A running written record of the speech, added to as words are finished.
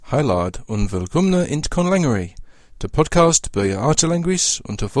Hi lad und willkommen in Conlangery, de podcast bij je aartelanguis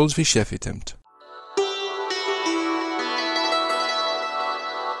und de vols wie chef attempt.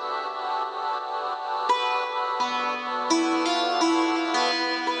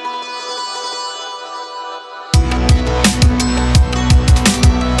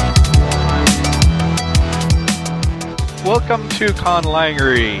 Welcome to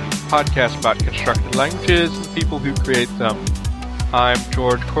Conlangery, a podcast about constructed languages and people who create them. I'm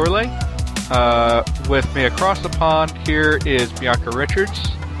George Corley. With me across the pond here is Bianca Richards.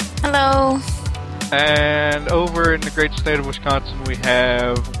 Hello. And over in the great state of Wisconsin we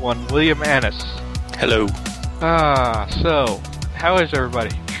have one William Annis. Hello. So, how is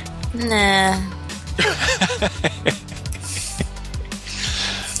everybody? Nah.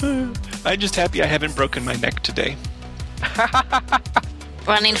 I'm just happy I haven't broken my neck today.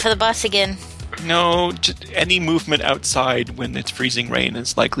 Running for the bus again. No, just any movement outside when it's freezing rain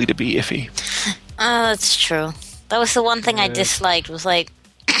is likely to be iffy. Oh, that's true. That was the one thing I disliked, was like,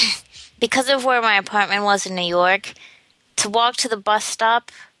 because of where my apartment was in New York, to walk to the bus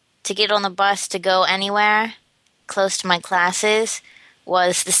stop, to get on the bus to go anywhere close to my classes,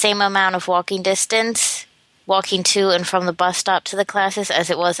 was the same amount of walking distance, walking to and from the bus stop to the classes,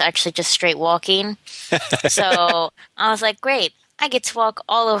 as it was actually just straight walking. So I was like, great. I get to walk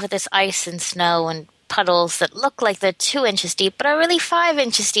all over this ice and snow and puddles that look like they're 2 inches deep, but are really 5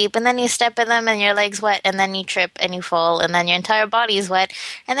 inches deep, and then you step in them and your leg's wet, and then you trip and you fall, and then your entire body is wet,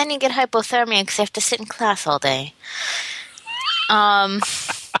 and then you get hypothermia because you have to sit in class all day.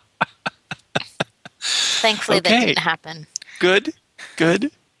 Thankfully that didn't happen. Good.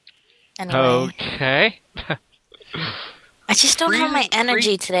 Anyway. Okay. I just don't have my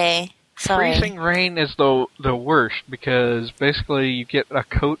energy today. Sorry. Freezing rain is the worst because basically you get a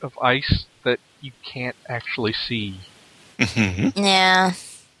coat of ice that you can't actually see. Mm-hmm. Yeah.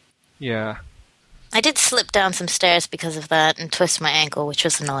 Yeah. I did slip down some stairs because of that and twist my ankle, which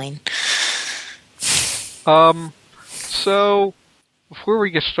was annoying. So, before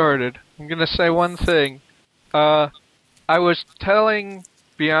we get started, I'm going to say one thing. I was telling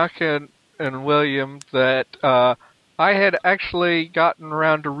Bianca and William that I had actually gotten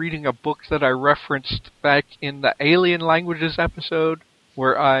around to reading a book that I referenced back in the Alien Languages episode,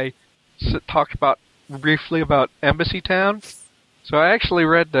 where I talked briefly about Embassy Town. So I actually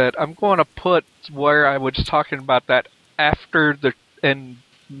read that. I'm going to put where I was talking about that after the end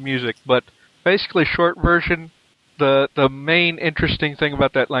music, but basically, short version, the main interesting thing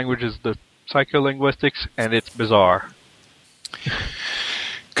about that language is the psycholinguistics, and it's bizarre.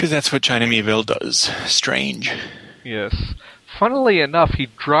 Because that's what China Miéville does. Strange. Yes. Funnily enough, he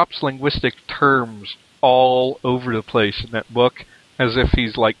drops linguistic terms all over the place in that book, as if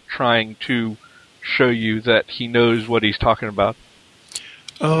he's like trying to show you that he knows what he's talking about.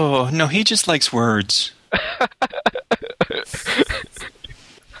 Oh, no, he just likes words.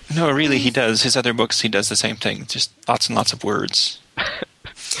 No, really, he does. His other books, he does the same thing. Just lots and lots of words.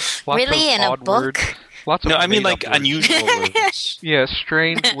 Really? In a book? No, I mean like words. unusual words. Yeah,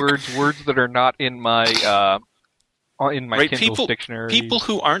 strange words that are not in my Kindle's dictionary. People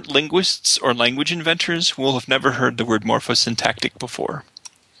who aren't linguists or language inventors will have never heard the word morphosyntactic before.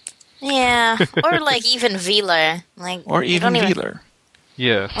 Yeah, or like even velar. Or even velar.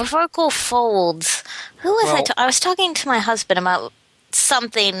 Yes. Or vocal folds. Who was I was talking to my husband about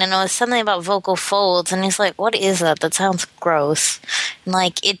something, and it was something about vocal folds, and he's like, what is that? That sounds gross. And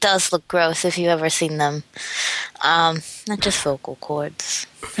like, it does look gross if you've ever seen them. Not just vocal cords.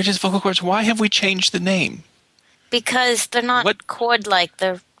 They're just vocal cords. Why have we changed the name? Because they're not cord-like,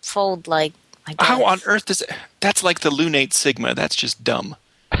 they're fold-like, I guess. How on earth is it? That's like the lunate sigma. That's just dumb.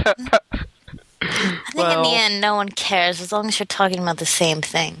 I think in the end, no one cares, as long as you're talking about the same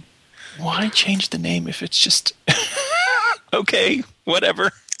thing. Why change the name if it's just... Okay,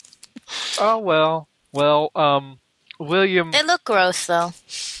 whatever. Oh, well. Well, William... They look gross, though.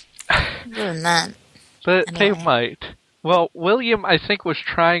 Other than that. But anyway. They might. Well, William, I think, was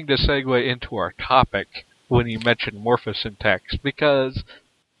trying to segue into our topic when he mentioned morphosyntax, because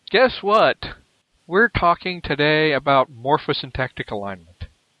guess what? We're talking today about morphosyntactic alignment.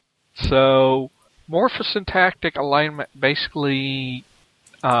 So, morphosyntactic alignment basically,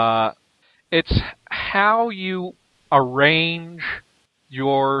 it's how you arrange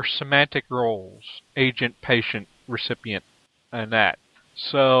your semantic roles, agent, patient, recipient, and that.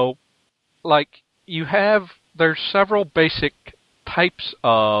 So, like, there's several basic types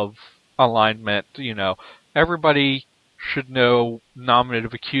of alignment, Everybody should know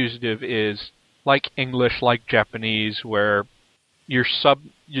nominative accusative is like English, like Japanese, where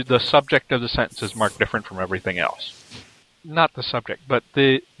the subject of the sentence is marked different from everything else. not the subject, but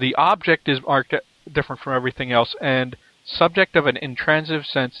the object is marked different from everything else, and subject of an intransitive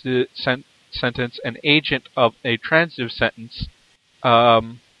sentence and agent of a transitive sentence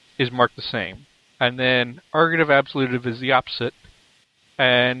is marked the same. And then ergative absolutive is the opposite,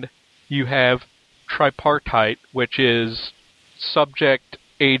 and you have tripartite, which is subject,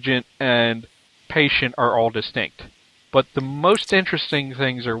 agent, and patient are all distinct. But the most interesting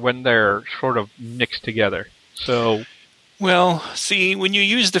things are when they're sort of mixed together. So, well, see, when you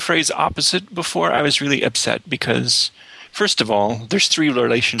used the phrase opposite before, I was really upset because, first of all, there's 3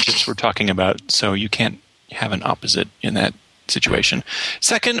 relationships we're talking about, so you can't have an opposite in that situation.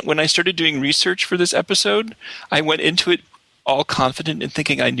 Second, when I started doing research for this episode, I went into it all confident in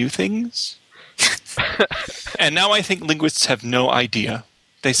thinking I knew things. And now I think linguists have no idea.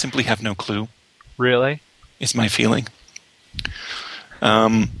 They simply have no clue. really? Is my feeling.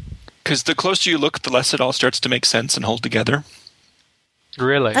 Because the closer you look, the less it all starts to make sense and hold together.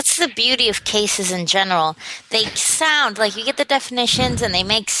 Really? That's the beauty of cases in general. They sound like you get the definitions and they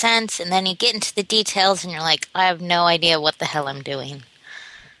make sense, and then you get into the details and you're like, I have no idea what the hell I'm doing.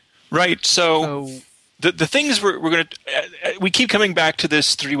 Right. So the things we're going to we keep coming back to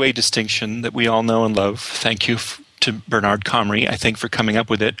this 3-way distinction that we all know and love. Thank you to Bernard Comrie, I think, for coming up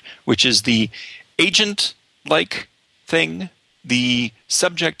with it, which is the agent-like thing, the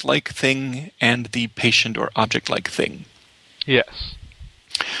subject-like thing, and the patient or object-like thing. Yes.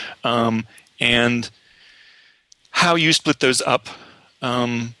 And how you split those up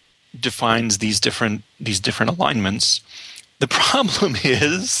defines these different alignments. The problem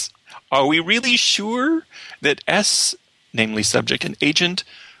is, are we really sure that S, namely subject and agent,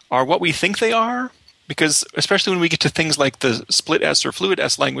 are what we think they are? Because especially when we get to things like the split S or fluid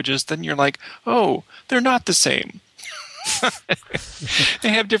S languages, then you're like, oh, they're not the same. They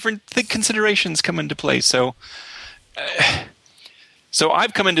have different considerations come into play. So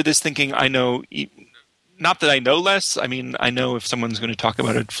I've come into this thinking I know, not that I know less. I mean, I know if someone's going to talk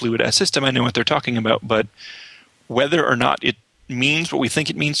about a fluid S system, I know what they're talking about. But whether or not it means what we think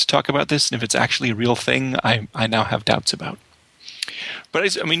it means to talk about this, and if it's actually a real thing, I now have doubts about.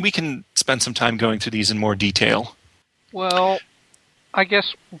 But I mean, we can spend some time going through these in more detail. Well, I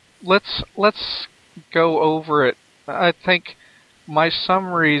guess let's go over it. I think my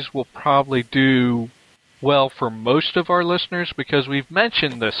summaries will probably do well for most of our listeners because we've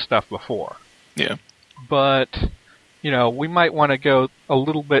mentioned this stuff before. Yeah. But, we might want to go a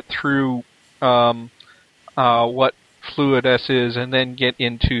little bit through what fluid S is and then get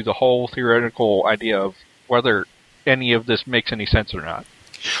into the whole theoretical idea of whether any of this makes any sense or not.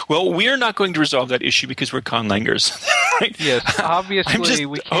 Well, we're not going to resolve that issue because we're conlangers. Right? Yes, obviously I'm just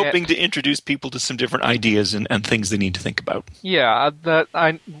we can't. hoping to introduce people to some different ideas and things they need to think about. Yeah,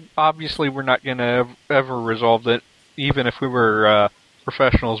 obviously we're not going to ever resolve it. Even if we were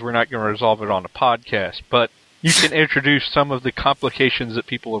professionals, we're not going to resolve it on a podcast. But you can introduce some of the complications that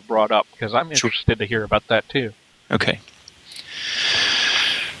people have brought up because I'm interested to hear about that too. Okay.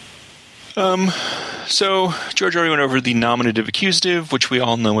 So George already went over the nominative accusative, which we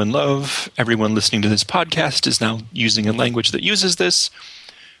all know and love. Everyone listening to this podcast is now using a language that uses this,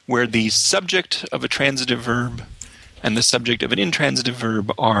 where the subject of a transitive verb and the subject of an intransitive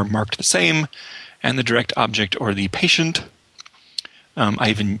verb are marked the same, and the direct object or the patient, I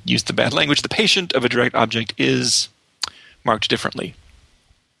even used the bad language, the patient of a direct object is marked differently.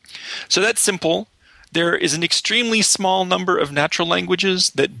 So that's simple. There is an extremely small number of natural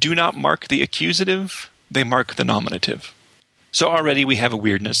languages that do not mark the accusative, they mark the nominative. So already we have a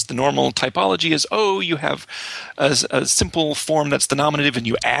weirdness. The normal typology is, you have a simple form that's the nominative and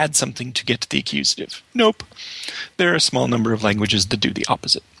you add something to get to the accusative. Nope. There are a small number of languages that do the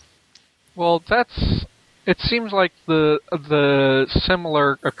opposite. Well, it seems like the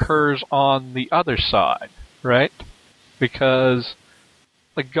similar occurs on the other side, right? Because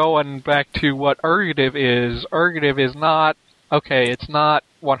going back to what ergative is not, it's not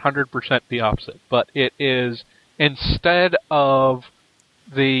 100% the opposite, but it is, instead of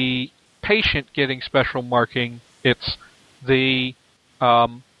the patient getting special marking, it's the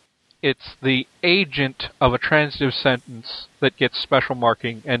agent of a transitive sentence that gets special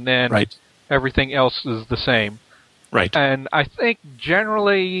marking, and then everything else is the same. Right. And I think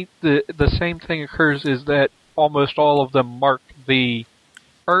generally the same thing occurs is that almost all of them mark the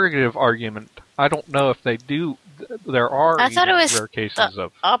ergative argument. I don't know if they do. There are I thought it was rare cases the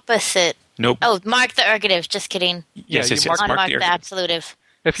of opposite. Nope. Oh, mark the ergative. Just kidding. Yes. Unmark the absolutive.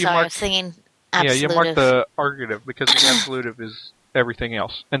 If you Sorry, mark, I was thinking absolutive. yeah, you mark the ergative because the absolutive is everything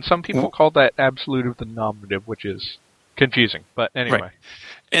else. And some people call that absolutive the nominative, which is confusing. But anyway. Right.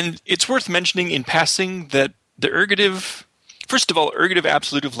 And it's worth mentioning in passing that the ergative First of all, ergative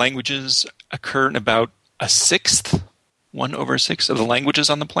absolutive languages occur in about a sixth, 1/6 of the languages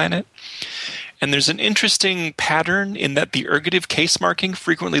on the planet. And there's an interesting pattern in that the ergative case marking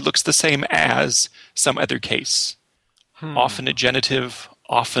frequently looks the same as some other case. Often a genitive,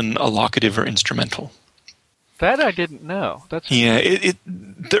 often a locative or instrumental. That I didn't know. The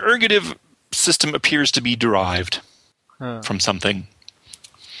ergative system appears to be derived from something.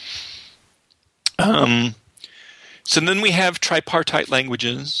 So then we have tripartite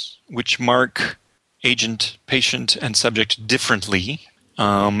languages, which mark agent, patient, and subject differently.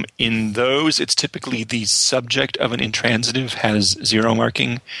 In those, it's typically the subject of an intransitive has 0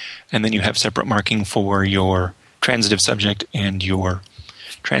 marking, and then you have separate marking for your transitive subject and your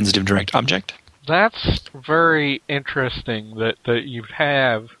transitive direct object. That's very interesting that you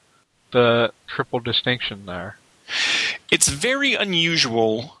have the triple distinction there. It's very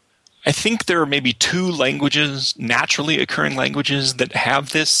unusual. I think there are maybe 2 languages, naturally occurring languages, that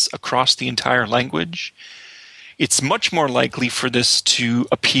have this across the entire language. It's much more likely for this to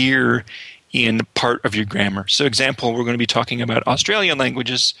appear in part of your grammar. So, example, we're going to be talking about Australian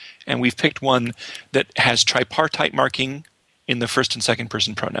languages, and we've picked one that has tripartite marking in the first and second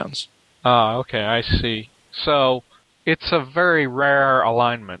person pronouns. Ah, okay, I see. So, it's a very rare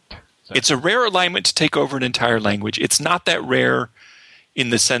alignment. It's a rare alignment to take over an entire language. It's not that rare in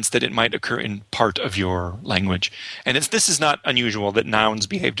the sense that it might occur in part of your language. And this is not unusual that nouns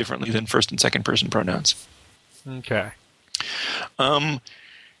behave differently than first and second person pronouns. Okay.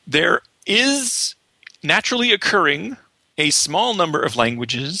 There is naturally occurring a small number of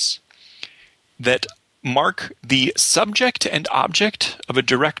languages that mark the subject and object of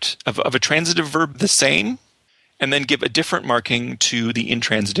a transitive verb the same, and then give a different marking to the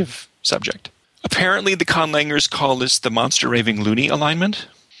intransitive subject. Apparently, the conlangers call this the monster raving loony alignment.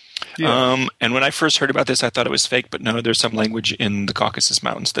 Yeah. And when I first heard about this, I thought it was fake, but no, there's some language in the Caucasus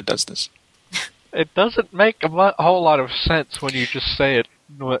Mountains that does this. It doesn't make a whole lot of sense when you just say it,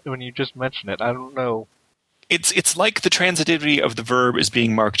 when you just mention it. I don't know. It's like the transitivity of the verb is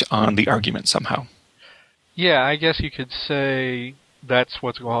being marked on the argument somehow. Yeah, I guess you could say that's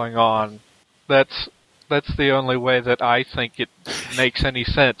what's going on. That's the only way that I think it makes any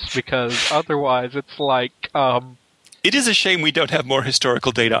sense, because otherwise it's like... It is a shame we don't have more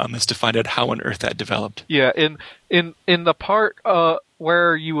historical data on this to find out how on earth that developed. Yeah, in the part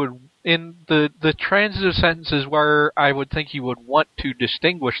where you would... In the transitive sentences where I would think you would want to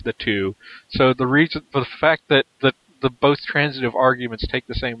distinguish the two, so the fact that the both transitive arguments take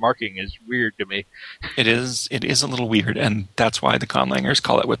the same marking is weird to me. It is a little weird, and that's why the conlangers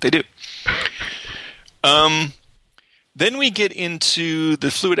call it what they do. Then we get into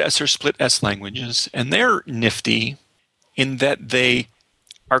the fluid S or split S languages, and they're nifty in that they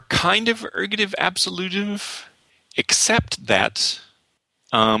are kind of ergative absolutive, except that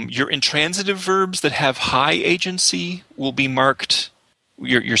your intransitive verbs that have high agency will be marked,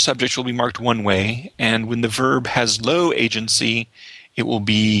 your subject will be marked one way, and when the verb has low agency, it will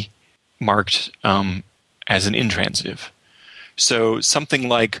be marked as an intransitive. So something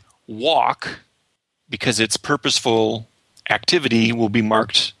like walk, because it's purposeful activity, will be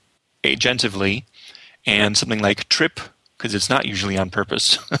marked agentively, and something like trip, because it's not usually on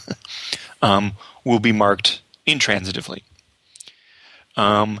purpose, will be marked intransitively.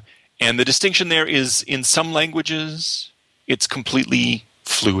 And the distinction there is, in some languages, it's completely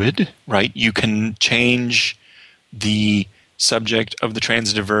fluid, right? You can change the subject of the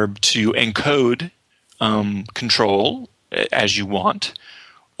transitive verb to encode control as you want,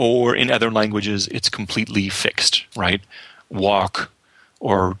 or in other languages, it's completely fixed, right? Walk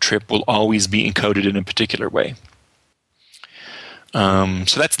or trip will always be encoded in a particular way.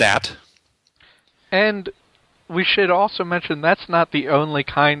 So that's that. And we should also mention that's not the only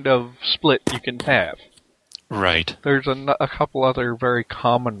kind of split you can have. Right. There's a couple other very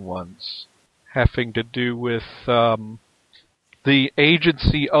common ones having to do with the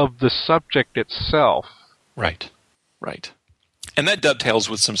agency of the subject itself. Right. Right. And that dovetails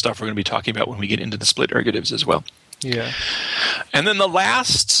with some stuff we're going to be talking about when we get into the split ergatives as well. Yeah. And then the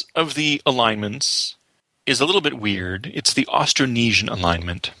last of the alignments is a little bit weird. It's the Austronesian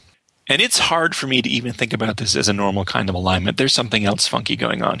alignment. And it's hard for me to even think about this as a normal kind of alignment. There's something else funky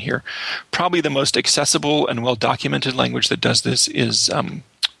going on here. Probably the most accessible and well-documented language that does this is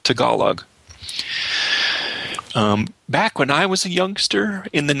Tagalog. Back when I was a youngster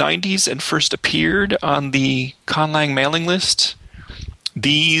in the 90s and first appeared on the Conlang mailing list,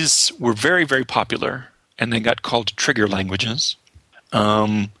 these were very, very popular, and they got called trigger languages.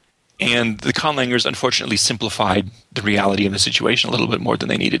 And the conlangers unfortunately simplified the reality of the situation a little bit more than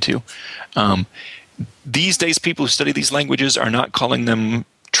they needed to. These days, people who study these languages are not calling them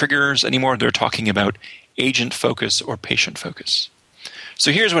triggers anymore. They're talking about agent focus or patient focus.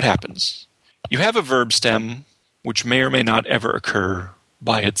 So here's what happens. You have a verb stem, which may or may not ever occur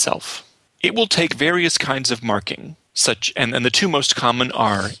by itself. It will take various kinds of marking, and the two most common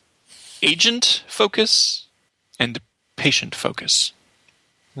are agent focus and patient focus.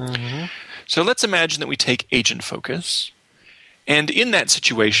 Mm-hmm. So let's imagine that we take agent focus, and in that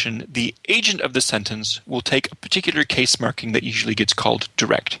situation, the agent of the sentence will take a particular case marking that usually gets called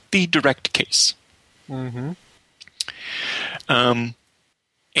direct, the direct case. Mm-hmm.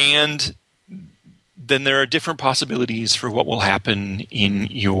 And then there are different possibilities for what will happen in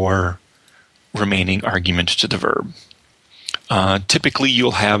your remaining argument to the verb. Typically,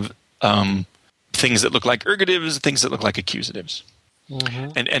 you'll have things that look like ergatives, things that look like accusatives.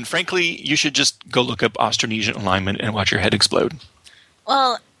 Mm-hmm. And frankly, you should just go look up Austronesian alignment and watch your head explode.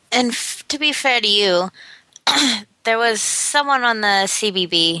 Well, and to be fair to you, there was someone on the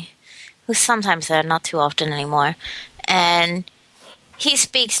CBB who's sometimes there, not too often anymore, and he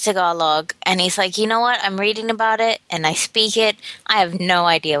speaks Tagalog, and he's like, you know what, I'm reading about it, and I speak it, I have no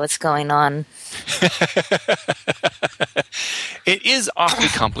idea what's going on. It is awfully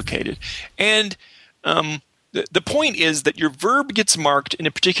complicated. And the point is that your verb gets marked in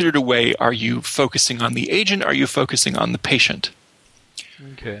a particular way. Are you focusing on the agent? Are you focusing on the patient?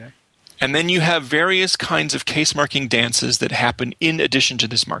 Okay. And then you have various kinds of case marking dances that happen in addition to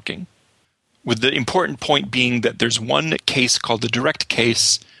this marking, with the important point being that there's one case called the direct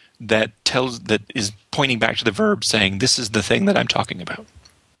case that is pointing back to the verb, saying this is the thing that I'm talking about.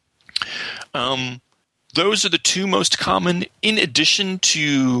 Those are the two most common, in addition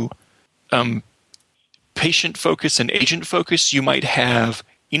to patient focus and agent focus. You might have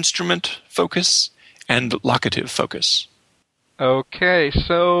instrument focus and locative focus. Okay,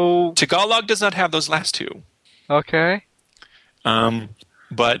 so... Tagalog does not have those last two. Okay.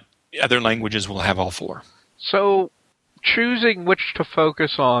 But other languages will have all four. So, choosing which to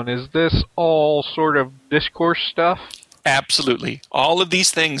focus on, is this all sort of discourse stuff? Absolutely. All of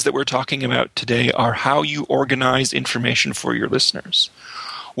these things that we're talking about today are how you organize information for your listeners.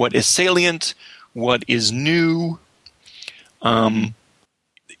 What is salient, what is new.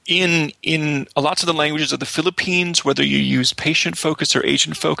 In lots of the languages of the Philippines, whether you use patient focus or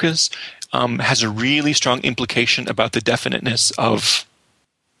agent focus, has a really strong implication about the definiteness of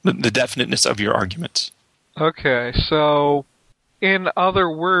your arguments. Okay, so in other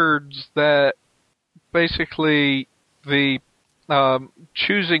words, that basically the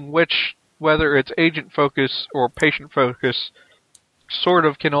choosing whether it's agent focus or patient focus, sort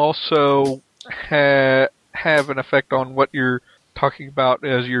of can also have an effect on what you're talking about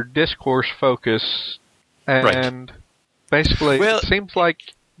as your discourse focus. And right. Basically, it seems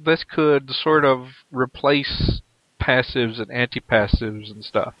like this could sort of replace passives and anti-passives and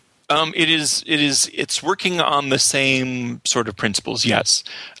stuff. It's working on the same sort of principles, yes.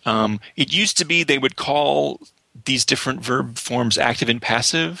 It used to be they would call these different verb forms active and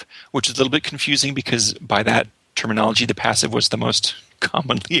passive, which is a little bit confusing because by that terminology, the passive was the most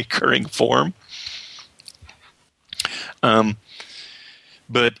commonly occurring form.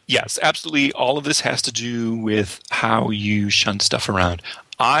 But yes, absolutely, all of this has to do with how you shunt stuff around.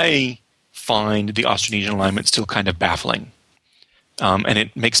 I find the Austronesian alignment still kind of baffling. And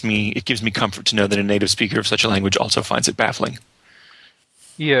it gives me comfort to know that a native speaker of such a language also finds it baffling.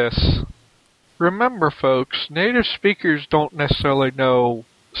 Yes. Remember, folks, native speakers don't necessarily know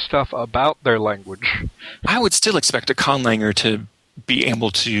stuff about their language. I would still expect a conlanger to be able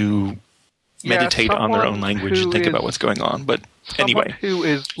to meditate on their own language and think about what's going on. But anyway. Someone who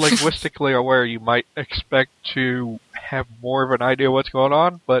is linguistically aware, you might expect to have more of an idea what's going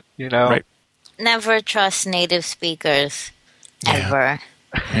on, but, Right. Never trust native speakers. Ever.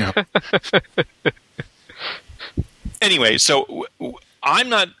 Yeah. Anyway, so I'm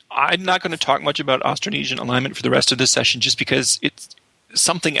not going to talk much about Austronesian alignment for the rest of this session just because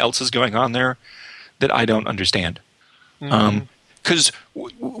something else is going on there that I don't understand. Because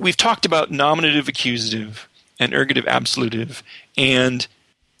we've talked about nominative accusative and ergative absolutive, and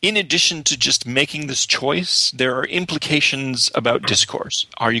in addition to just making this choice, there are implications about discourse.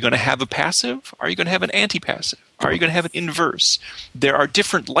 Are you going to have a passive? Are you going to have an anti-passive? Are you going to have an inverse? There are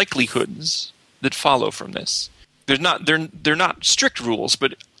different likelihoods that follow from this. They're not strict rules,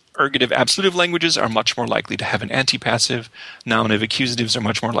 but ergative absolutive languages are much more likely to have an anti-passive. Nominative accusatives are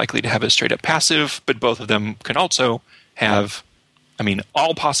much more likely to have a straight-up passive, but both of them can also have,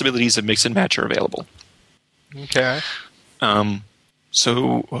 all possibilities of mix and match are available. Okay.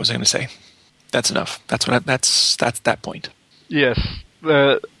 So what was I going to say? That's enough. That's that point. Yes.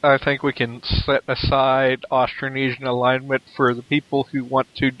 I think we can set aside Austronesian alignment for the people who want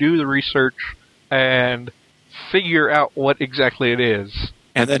to do the research and figure out what exactly it is.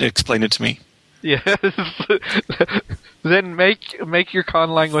 And then explain it to me. Yes. Then make your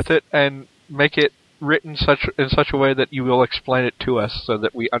conlang with it and make it written in such a way that you will explain it to us so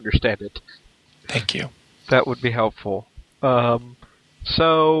that we understand it. Thank you. That would be helpful.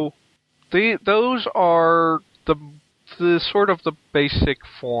 So those are the sort of the basic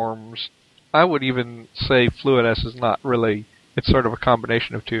forms. I would even say FluentS is not really. It's sort of a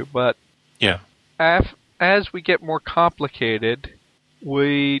combination of two. But yeah, as we get more complicated,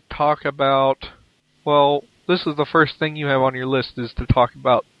 we talk about. Well, this is the first thing you have on your list is to talk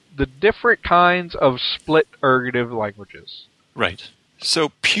about the different kinds of split ergative languages. Right.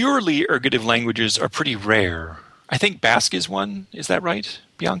 So purely ergative languages are pretty rare. I think Basque is one. Is that right,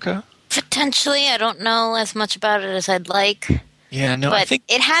 Bianca? Potentially. I don't know as much about it as I'd like. Yeah, no, but I think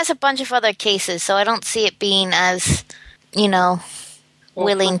it has a bunch of other cases, so I don't see it being as,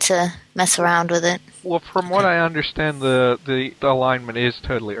 willing to mess around with it. Well, from what I understand, the alignment is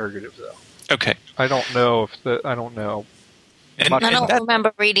totally ergative, though. Okay. I don't know. I don't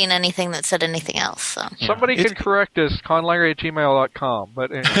remember reading anything that said anything else. So. Somebody can correct us, conlanger@gmail.com.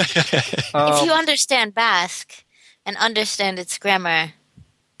 But anyway. If you understand Basque and understand its grammar,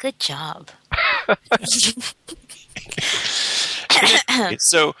 good job.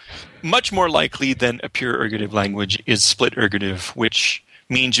 So, much more likely than a pure ergative language is split ergative, which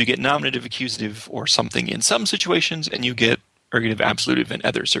means you get nominative, accusative, or something in some situations, and you get ergative, absolutive in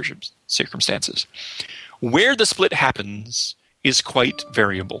other circumstances. Where the split happens is quite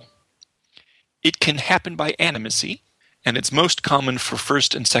variable. It can happen by animacy, and it's most common for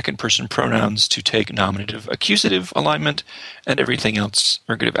first and second person pronouns to take nominative, accusative alignment, and everything else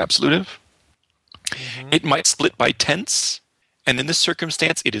ergative, absolutive. Mm-hmm. It might split by tense, and in this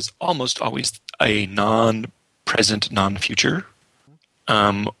circumstance, it is almost always a non-present, non-future,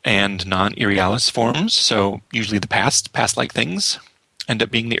 and non-Irialis forms, so usually the past-like things, end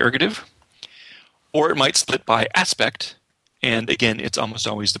up being the ergative. Or it might split by aspect, and again, it's almost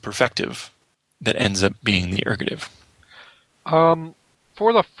always the perfective that ends up being the ergative. For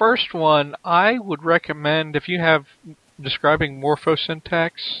the first one, I would recommend, if you have describing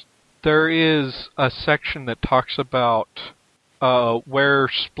morphosyntax, there is a section that talks about where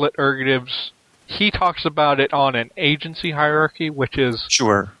split ergatives. He talks about it on an agency hierarchy, which is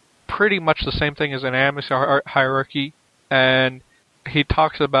pretty much the same thing as an animacy hierarchy, and he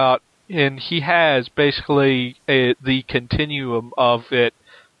talks about, and he has basically the continuum of it: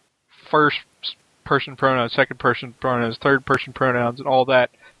 first person pronouns, second person pronouns, third person pronouns, and all that.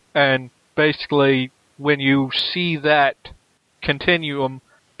 And basically, when you see that continuum,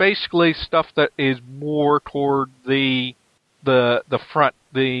 basically stuff that is more toward the front,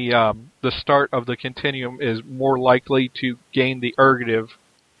 the start of the continuum is more likely to gain the ergative.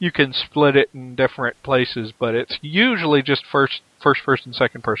 You can split it in different places, but it's usually just first person,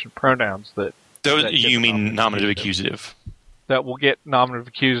 second person pronouns that. Those you mean nominative, accusative? That will get nominative,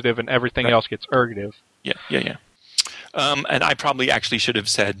 accusative, and everything else gets ergative. Yeah. And I probably actually should have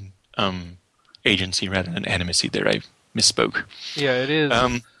said agency rather than animacy there. I misspoke. Yeah, it is.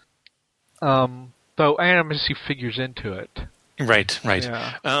 Though animacy figures into it. Right.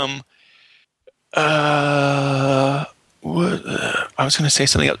 Yeah. I was going to say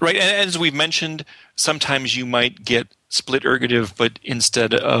something else. Right, and as we've mentioned, sometimes you might get split ergative, but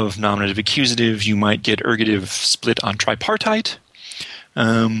instead of nominative accusative, you might get ergative split on tripartite,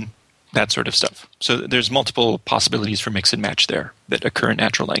 that sort of stuff. So there's multiple possibilities for mix and match there that occur in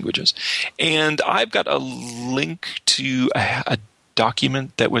natural languages. And I've got a link to a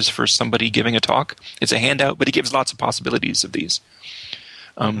document that was for somebody giving a talk. It's a handout, but it gives lots of possibilities of these.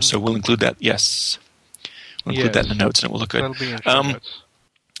 So we'll include that. Yes. We'll include that in the notes, and it will look good. That'll be in show notes.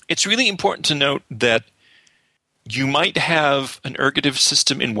 It's really important to note that you might have an ergative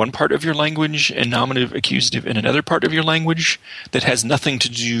system in one part of your language and nominative accusative in another part of your language that has nothing to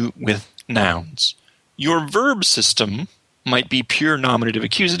do with nouns. Your verb system might be pure nominative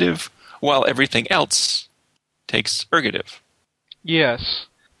accusative, while everything else takes ergative. Yes.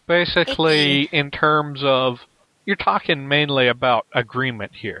 Basically, in terms of, you're talking mainly about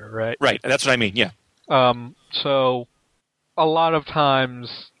agreement here, right? Right, that's what I mean, yeah. So a lot of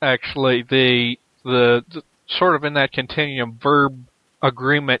times, actually, the sort of in that continuum, verb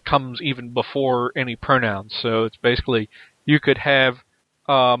agreement comes even before any pronouns. So it's basically, you could have,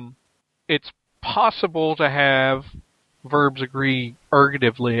 it's possible to have verbs agree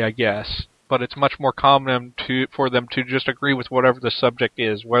ergatively, I guess, but it's much more common for them to just agree with whatever the subject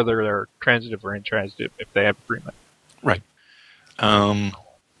is, whether they're transitive or intransitive, if they have agreement. Right.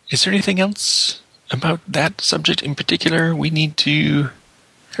 Is there anything else about that subject in particular we need to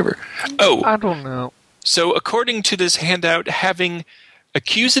cover? Oh, I don't know. so according to this handout, having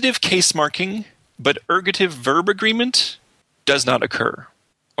accusative case marking but ergative verb agreement does not occur,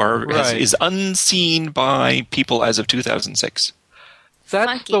 or is unseen by people as of 2006. That's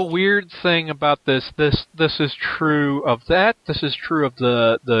Funky. the weird thing about this. This is true of that. This is true of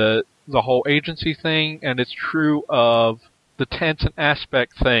the whole agency thing, and it's true of the tense and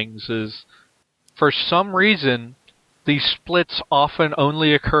aspect things. Is for some reason these splits often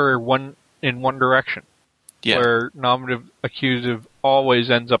only occur in one direction. Yeah. Where nominative accusative always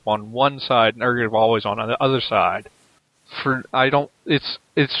ends up on one side and ergative always on the other side.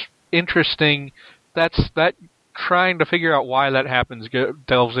 It's interesting. That trying to figure out why that happens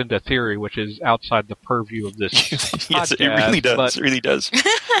delves into theory, which is outside the purview of this Yes, podcast. it really does. But It really does.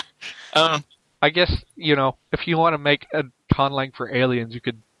 I guess, if you want to make a conlang for aliens, you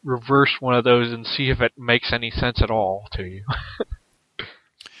could reverse one of those and see if it makes any sense at all to you.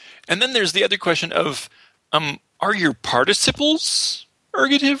 And then there's the other question of, are your participles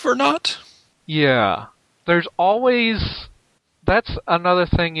ergative or not? Yeah. There's always... That's another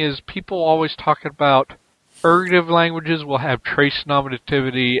thing is people always talk about ergative languages will have trace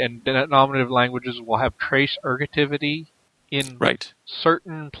nominativity and nominative languages will have trace ergativity in Right.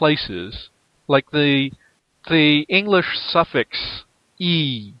 certain places. Like the English suffix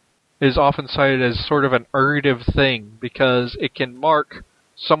E is often cited as sort of an ergative thing because it can mark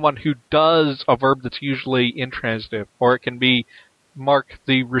someone who does a verb that's usually intransitive, or it can mark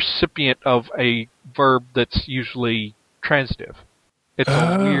the recipient of a verb that's usually transitive. It's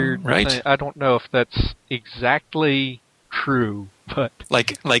a weird thing. I don't know if that's exactly true, but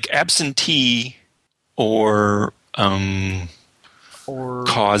Like absentee or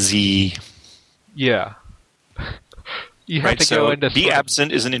causey. Yeah. You have Right, to so go into be sort of-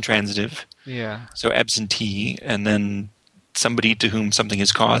 absent is an intransitive. Yeah. So absentee, and then somebody to whom something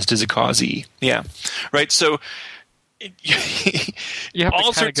is caused is a causee. Yeah. Right, so You have to all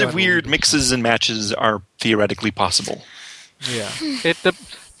kinda sorts go of into weird leaders. mixes and matches are theoretically possible. Yeah.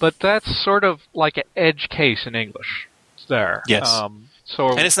 But that's sort of like an edge case in English. It's there. Yes. So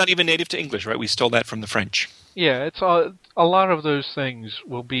And it's not even native to English, right? We stole that from the French. yeah, it's a lot of those things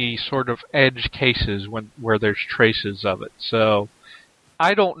will be sort of edge cases where there's traces of it. So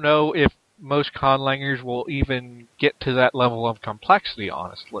I don't know if most conlangers will even get to that level of complexity,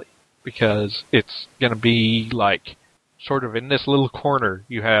 honestly, because it's going to be like sort of in this little corner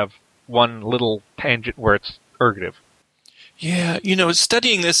you have one little tangent where it's ergative. Yeah,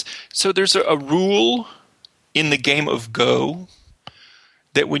 studying this, so there's a rule in the game of Go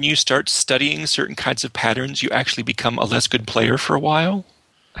that when you start studying certain kinds of patterns, you actually become a less good player for a while.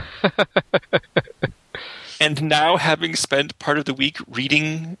 And now, having spent part of the week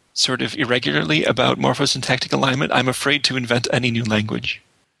reading sort of irregularly about morphosyntactic alignment, I'm afraid to invent any new language.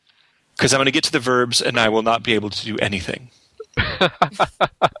 Because I'm going to get to the verbs and I will not be able to do anything.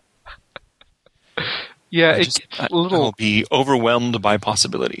 Yeah, I will be overwhelmed by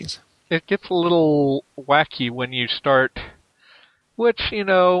possibilities. It gets a little wacky when you start, which,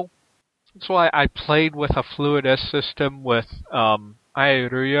 that's why I played with a Fluid S system with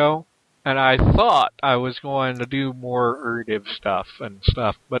Iaruyo, and I thought I was going to do more ergative stuff,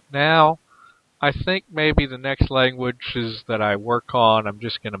 but now I think maybe the next languages that I work on, I'm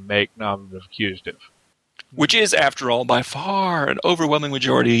just going to make nominative accusative. Which is, after all, by far an overwhelming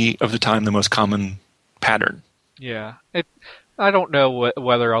majority of the time the most common pattern. Yeah. I don't know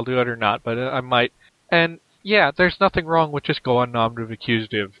whether I'll do it or not, but I might. And yeah, there's nothing wrong with just going nominative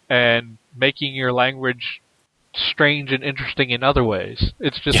accusative and making your language strange and interesting in other ways.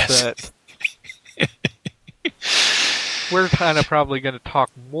 It's just that we're kind of probably going to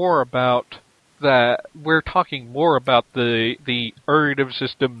talk more about that. We're talking more about the ergative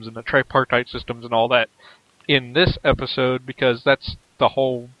systems and the tripartite systems and all that in this episode because that's the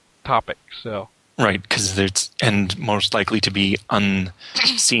whole topic. So. Right, because and most likely to be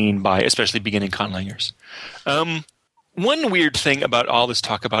unseen by especially beginning conlangers. One weird thing about all this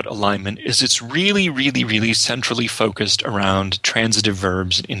talk about alignment is it's really, really, really centrally focused around transitive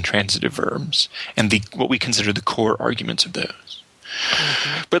verbs and intransitive verbs and what we consider the core arguments of those.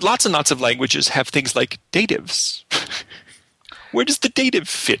 Mm-hmm. But lots and lots of languages have things like datives. Where does the dative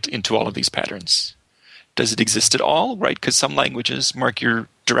fit into all of these patterns? Does it exist at all? Right, because some languages mark your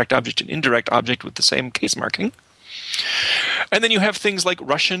direct object and indirect object with the same case marking. And then you have things like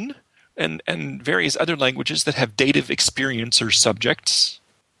Russian and various other languages that have dative experiencer subjects,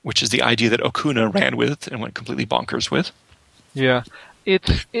 which is the idea that Okuna ran with and went completely bonkers with. Yeah.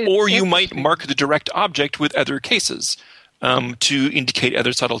 Or you might mark the direct object with other cases. to indicate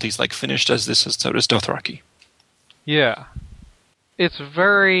other subtleties, like Finnish does this, and so does Dothraki. Yeah. It's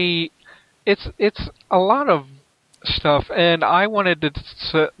a lot of stuff, and I wanted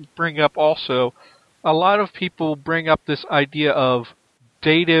to bring up also, a lot of people bring up this idea of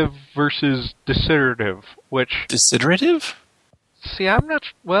dative versus desiderative, which... Desiderative? See, I'm not...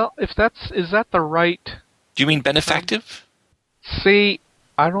 Well, is that the right... Do you mean benefactive? See,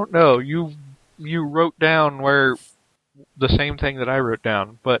 I don't know. You wrote down where... the same thing that I wrote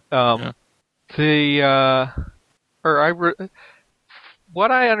down, but, what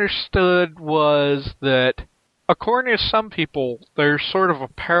I understood was that, according to some people, there's sort of a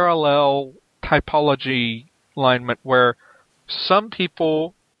parallel typology alignment where some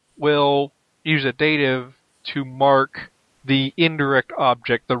people will use a dative to mark the indirect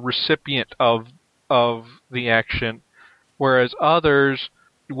object, the recipient of the action, whereas others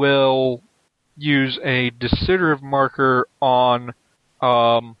will use a desiderative marker on,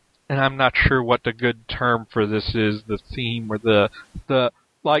 and I'm not sure what the good term for this is, the theme or the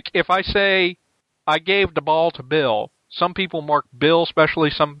like, if I say, I gave the ball to Bill, some people mark Bill specially,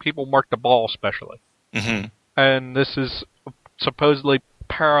 some people mark the ball specially. Mm-hmm. And this is supposedly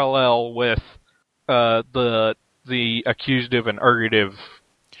parallel with the accusative and ergative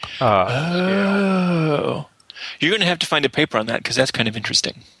scale. You're going to have to find a paper on that, because that's kind of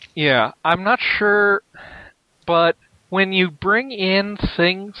interesting. Yeah, I'm not sure, but when you bring in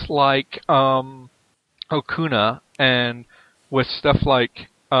things like Okuna, and with stuff like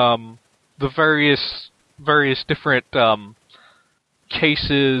the various different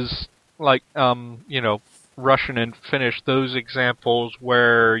cases, like Russian and Finnish, those examples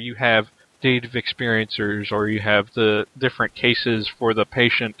where you have dative experiencers or you have the different cases for the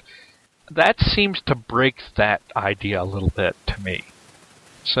patient, that seems to break that idea a little bit to me.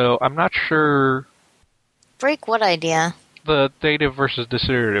 So I'm not sure... Break what idea? The dative versus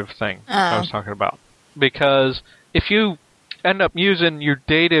desiderative thing I was talking about. Because if you end up using your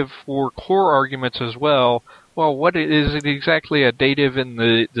dative for core arguments as well, what is it exactly a dative in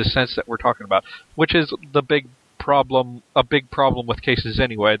the sense that we're talking about? Which is a big problem with cases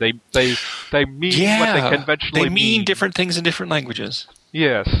anyway. They mean what they conventionally mean. They mean different things in different languages.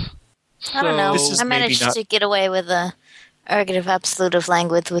 Yes. I don't know. This is I managed maybe to get away with a ergative absolutive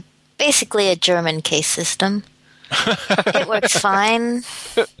language with basically a German case system. It works fine.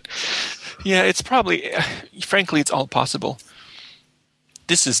 Yeah, it's probably, frankly, it's all possible.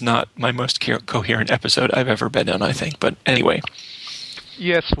 This is not my most coherent episode I've ever been on, I think. But anyway.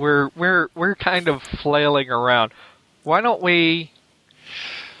 Yes, we're kind of flailing around. Why don't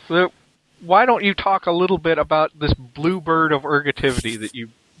you talk a little bit about this bluebird of ergativity that you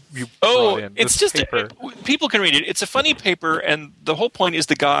brought in? It's just people can read it. It's a funny paper, and the whole point is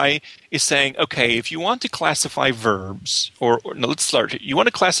the guy is saying, okay, if you want to classify verbs, or no, let's start. You want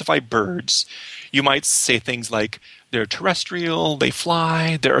to classify birds, you might say things like they're terrestrial, they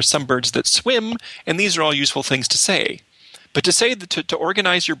fly, there are some birds that swim, and these are all useful things to say. But to say that to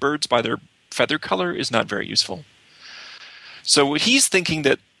organize your birds by their feather color is not very useful. So what he's thinking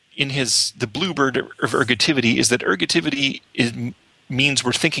that in the bluebird of ergativity is that ergativity means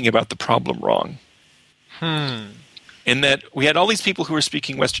we're thinking about the problem wrong. In that we had all these people who were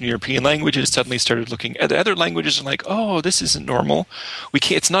speaking Western European languages suddenly started looking at the other languages and like, oh, this isn't normal. We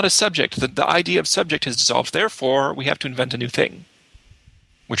can't. It's not a subject. The idea of subject has dissolved. Therefore, we have to invent a new thing,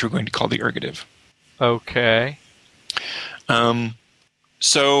 which we're going to call the ergative. Okay.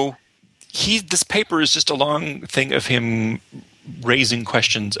 So this paper is just a long thing of him raising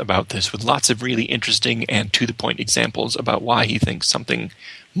questions about this with lots of really interesting and to-the-point examples about why he thinks something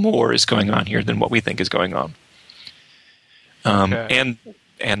more is going on here than what we think is going on. Okay.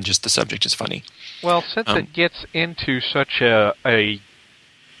 And just the subject is funny. Well, since it gets into such a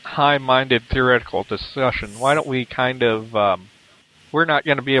high-minded theoretical discussion, why don't we kind of... we're not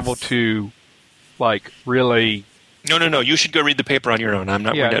going to be able to, really... No. You should go read the paper on your own.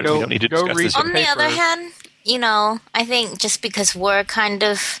 We don't need to discuss this. On the other hand, I think just because we're kind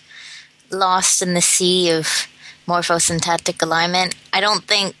of lost in the sea of morphosyntactic alignment, I don't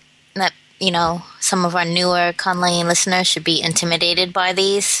think that, some of our newer Conley listeners should be intimidated by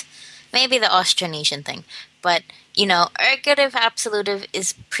these. Maybe the Austronesian thing. But, ergative absolutive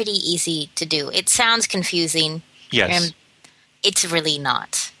is pretty easy to do. It sounds confusing. Yes. And it's really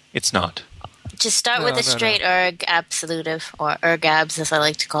not. It's not. Just start with a straight erg absolutive, or ergabs as I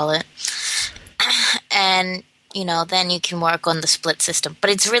like to call it. And, then you can work on the split system. But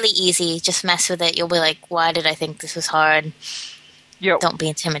it's really easy. Just mess with it. You'll be like, why did I think this was hard? Yeah. Don't be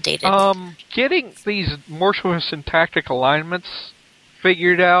intimidated. Getting these morphosyntactic alignments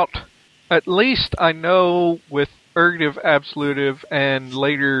figured out, at least I know with ergative, absolutive, and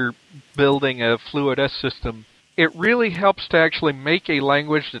later building a fluid S system, it really helps to actually make a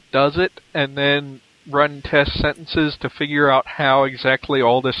language that does it and then run test sentences to figure out how exactly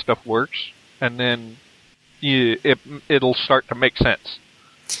all this stuff works, and then it'll start to make sense.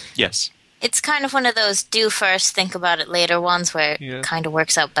 Yes. It's kind of one of those do first, think about it later ones where it kind of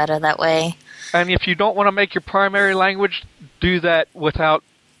works out better that way. And if you don't want to make your primary language do that without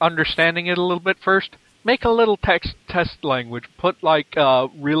understanding it a little bit first, make a little test language. Put like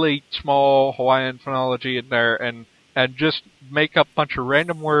really small Hawaiian phonology in there and just make up a bunch of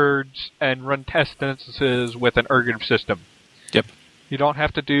random words and run test sentences with an ergative system. Yep. You don't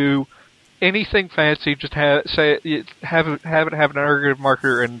have to do anything fancy. Just have it have an ergative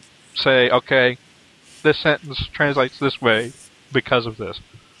marker and say, okay, this sentence translates this way because of this.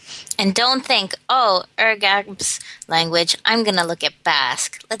 And don't think, oh, Ergab's language, I'm going to look at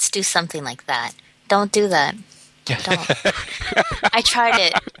Basque. Let's do something like that. Don't do that. Don't. I tried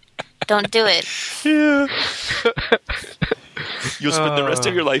it. Don't do it. Yeah. You'll spend the rest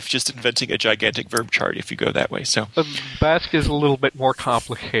of your life just inventing a gigantic verb chart if you go that way. So Basque is a little bit more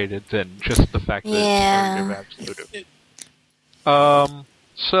complicated than just the fact that it's ergative absolutive.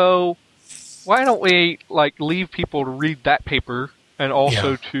 So why don't we leave people to read that paper and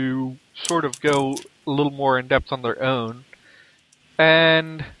also to sort of go a little more in depth on their own,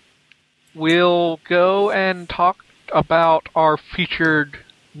 and we'll go and talk about our featured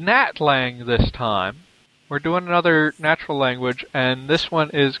NatLang this time. We're doing another natural language, and this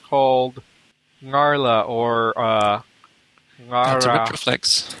one is called Ngarla, or Ngara. That's a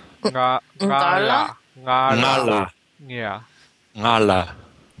retroflex. Ngarla? Ngala. Yeah. Ngala.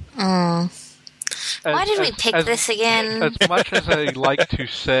 Why did we pick this again? As much as I like to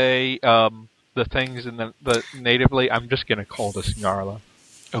say the things in the natively, I'm just going to call this Ngarla.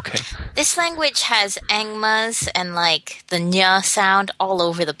 Okay. This language has angmas and the nya sound all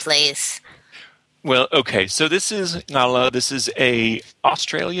over the place. Well, okay, so this is Ngala. This is a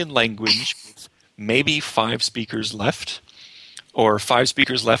Australian language with maybe 5 speakers left, or 5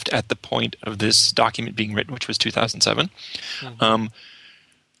 speakers left at the point of this document being written, which was 2007. Mm-hmm.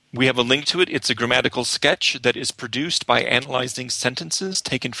 We have a link to it. It's a grammatical sketch that is produced by analyzing sentences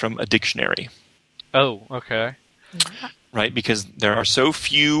taken from a dictionary. Oh, okay. Right, because there are so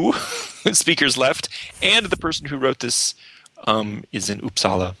few speakers left, and the person who wrote this is in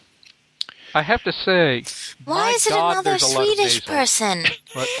Uppsala. I have to say, why is it another Swedish person?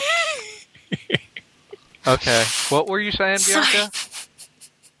 What? Okay, what were you saying, Bianca?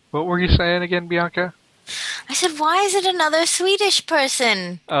 What were you saying again, Bianca? I said, why is it another Swedish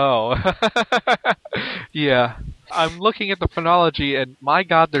person? Oh, yeah. I'm looking at the phonology, and my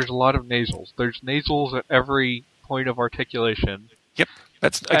God, there's a lot of nasals. There's nasals at every point of articulation. Yep,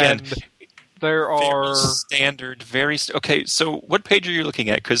 that's again. And there are standard, okay. So, what page are you looking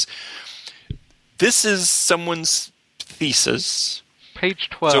at? Because this is someone's thesis. Page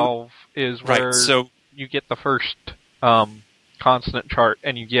 12 is where you get the first consonant chart,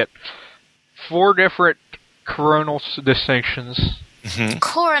 and you get 4 different coronal distinctions. Mm-hmm.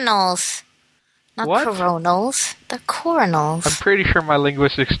 Coronals. Not what? Coronals. They're coronals. I'm pretty sure my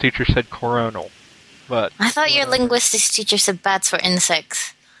linguistics teacher said coronal. But I thought your linguistics teacher said bats were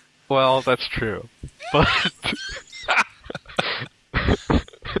insects. Well, that's true. But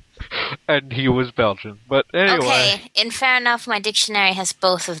and he was Belgian. But anyway. Okay, in fair enough, my dictionary has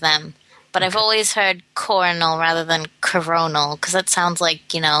both of them. But I've always heard coronal rather than coronal, because that sounds like,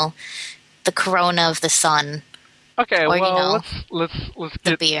 the corona of the sun. Okay, or, well, let's the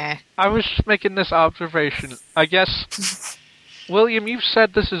get beer. I was just making this observation. I guess, William, you've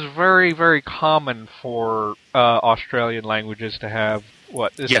said this is very, very common for Australian languages to have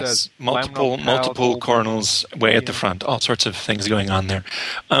what? This yes, multiple coronals way at the front. All sorts of things going on there.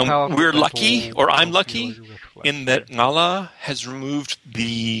 We're lucky, or I'm lucky, in that Ngala has removed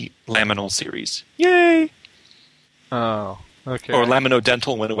the laminal series. Yay! Oh, okay. Or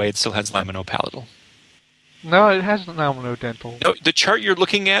laminodental went away. It still has laminopalatal. No, it hasn't laminodental. No, the chart you're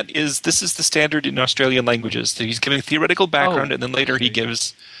looking at this is the standard in Australian languages. So he's giving a theoretical background, and then later he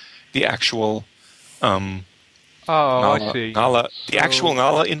gives the actual. Ngala, I see. Ngala, the actual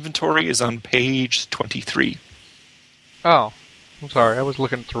Ngala inventory is on page 23. Oh, I'm sorry. I was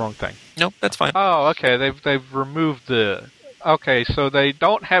looking at the wrong thing. No, that's fine. Oh, okay. They've removed the. Okay, so they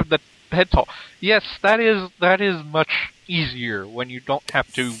don't have the head tall. Yes, that is much easier when you don't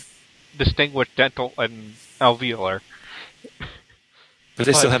have to distinguish dental and alveolar. But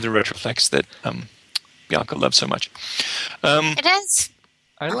they still have the retroflex that Bianca loves so much. It has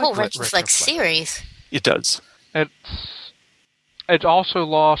a whole retroflex series. It does. It also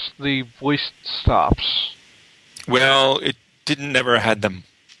lost the voiced stops. Well, it didn't never had them.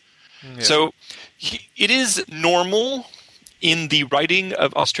 Yeah. So it is normal in the writing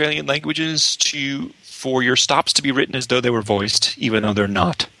of Australian languages for your stops to be written as though they were voiced, even though they're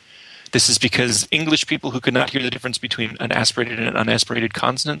not. This is because English people who could not hear the difference between an aspirated and an unaspirated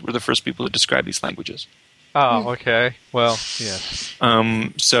consonant were the first people to describe these languages. Oh, okay. Well, yes.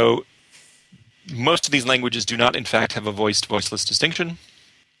 So most of these languages do not, in fact, have a voiced-voiceless distinction,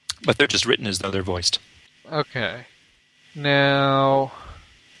 but they're just written as though they're voiced. Okay. Now,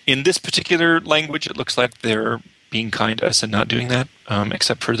 In this particular language, it looks like they're being kind to us and not doing that,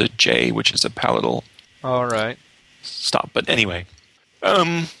 except for the J, which is a palatal all right. stop. But anyway.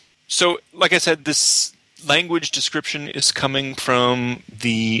 So, like I said, this language description is coming from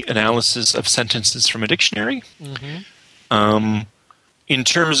the analysis of sentences from a dictionary. Mm-hmm. In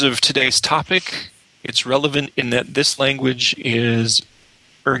terms of today's topic, it's relevant in that this language is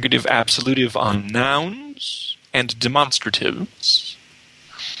ergative absolutive on nouns and demonstratives,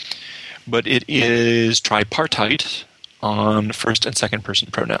 but it is tripartite on first and second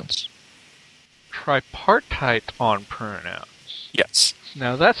person pronouns. Tripartite on pronouns. Yes.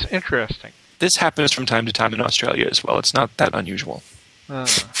 Now, that's interesting. This happens from time to time in Australia as well. It's not that unusual. In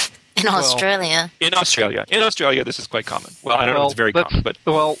Australia. In Australia, this is quite common. Well, I don't know if it's very common, but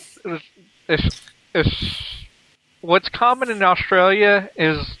well, it's what's common in Australia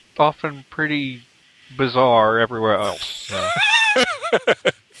is often pretty bizarre everywhere else. So.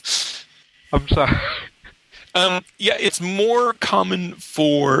 I'm sorry. Yeah, it's more common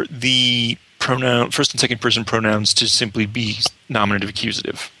for the pronoun first and second person pronouns to simply be nominative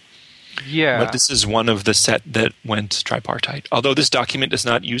accusative. Yeah. But this is one of the set that went tripartite. Although this document does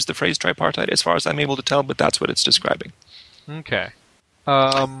not use the phrase tripartite, as far as I'm able to tell, but that's what it's describing. Okay.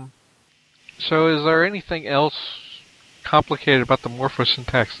 So is there anything else complicated about the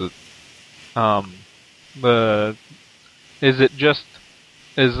morphosyntax that,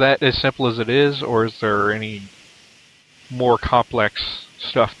 is that as simple as it is, or is there any more complex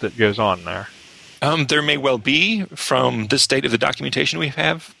stuff that goes on there? There may well be. From the state of the documentation we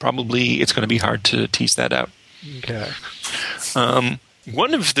have, probably it's going to be hard to tease that out. Okay.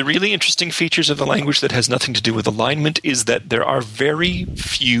 One of the really interesting features of the language that has nothing to do with alignment is that there are very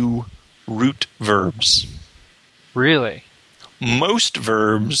few root verbs. Really? Most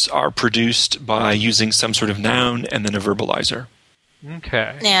verbs are produced by using some sort of noun and then a verbalizer.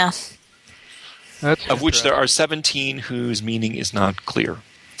 Okay. Yeah. That's of which there are 17 whose meaning is not clear.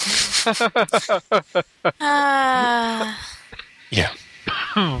 Yeah.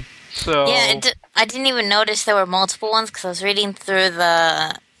 So Yeah, I didn't even notice there were multiple ones because I was reading through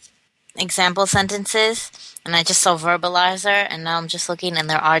the example sentences and I just saw verbalizer, and now I'm just looking and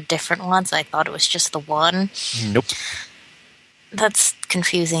there are different ones. I thought it was just the one. Nope. That's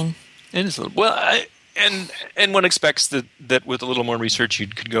confusing. It is a little, well, and one expects that with a little more research you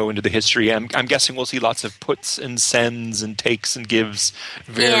could go into the history. I'm guessing we'll see lots of puts and sends and takes and gives,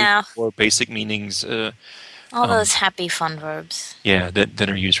 very core basic meanings. All those happy fun verbs. Yeah, that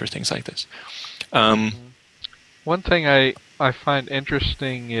are used for things like this. One thing I find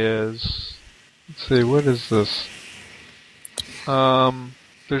interesting is, let's see, what is this?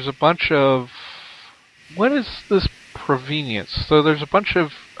 There's a bunch of, what is this provenience? So there's a bunch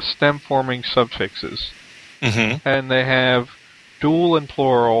of stem-forming suffixes, and they have dual and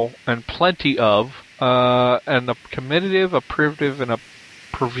plural, and plenty of, and a comminative, a privative, and a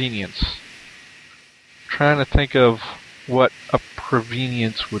provenience. Trying to think of what a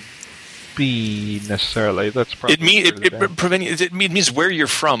provenience would be necessarily. That's probably it means where you're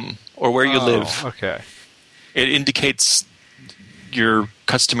from or where you live. Okay. It indicates your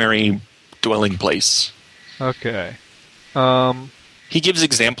customary dwelling place. Okay. He gives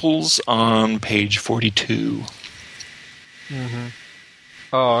examples on page 42.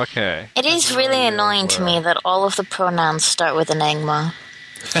 Oh, okay. It is really annoying to me that all of the pronouns start with an engma.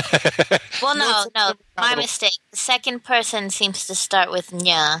 Well, no, my mistake. The second person seems to start with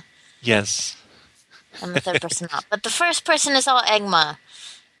nya. Yes. And the third person not. But the first person is all engma.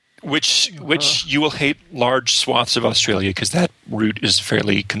 Which you will hate large swaths of Australia because that root is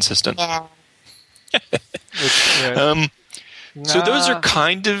fairly consistent. Yeah. So those are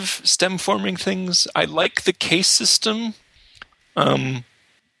kind of stem-forming things. I like the case system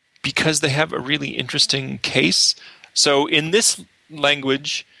because they have a really interesting case. So in this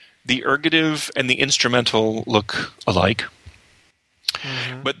language, the ergative and the instrumental look alike.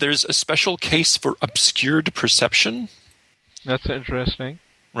 But there's a special case for obscured perception. That's interesting.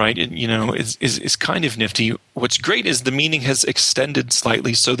 Right? It, is kind of nifty. What's great is the meaning has extended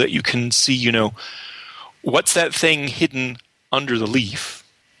slightly so that you can see, what's that thing hidden under the leaf,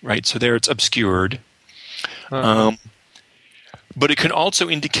 right? So there it's obscured. But it can also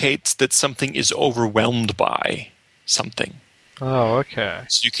indicate that something is overwhelmed by something. Oh, okay.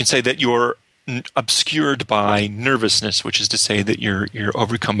 So you can say that you're obscured by nervousness, which is to say that you're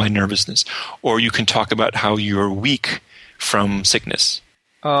overcome by nervousness. Or you can talk about how you're weak from sickness.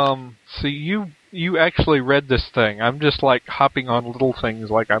 So you actually read this thing. I'm just like hopping on little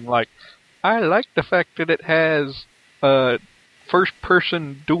things. I like the fact that it has first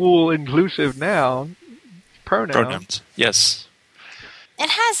person dual inclusive noun pronouns. Yes. It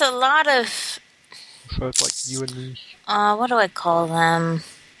has a lot of, So it's like you and me. what do I call them?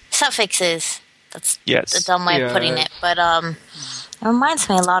 Suffixes. That's Yes. the dumb way of putting it. But it reminds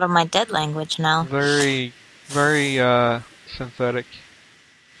me a lot of my dead language now. Very, very synthetic.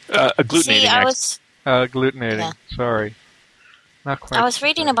 Agglutinating. See, I was... Agglutinating. Yeah. Sorry. Not quite. I was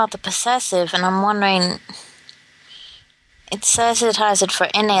reading about the possessive, and I'm wondering... It says it has it for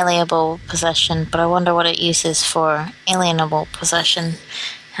inalienable possession, but I wonder what it uses for alienable possession.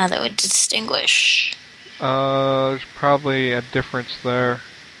 How that would distinguish. There's probably a difference there.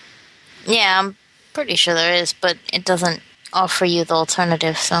 Yeah, I'm pretty sure there is, but it doesn't offer you the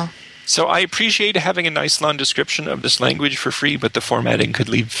alternative, so... So I appreciate having a nice long description of this language for free, but the formatting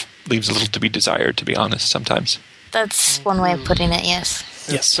leaves a little to be desired, to be honest, sometimes. That's one way of putting it, yes.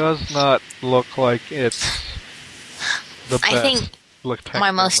 Yes. It does not look like it's the best. I think Look my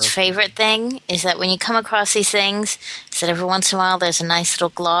most techno-mercy. favorite thing is that when you come across these things, is that every once in a while there's a nice little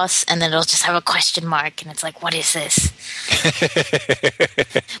gloss, and then it'll just have a question mark, and it's like, what is this?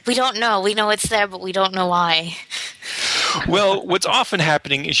 We don't know. We know it's there, but we don't know why. Well, what's often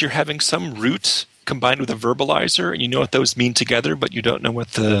happening is you're having some root combined with a verbalizer, and you know what those mean together, but you don't know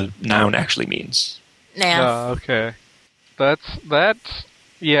what the noun actually means. Yeah. Okay. That's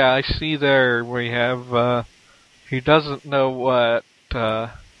yeah, I see there we have he doesn't know what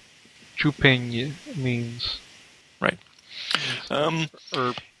chupinha means. Right.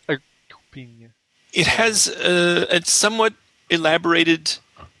 Or chupinha. It has a somewhat elaborated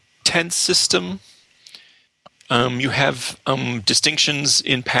tense system. You have distinctions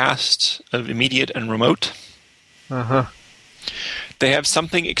in past of immediate and remote. Uh-huh. They have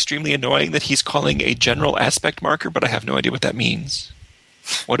something extremely annoying that he's calling a general aspect marker, but I have no idea what that means.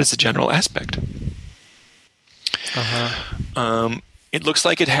 What is a general aspect? Uh-huh. It looks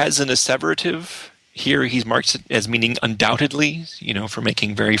like it has an asseverative. Here he's marked it as meaning undoubtedly, for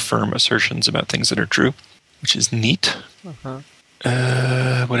making very firm assertions about things that are true, which is neat. Uh-huh.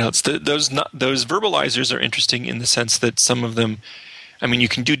 What else? Those verbalizers are interesting in the sense that some of them, you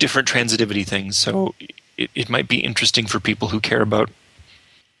can do different transitivity things, so it might be interesting for people who care about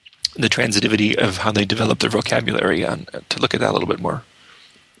the transitivity of how they develop their vocabulary to look at that a little bit more.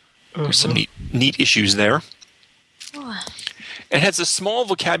 There's some neat issues there. It has a small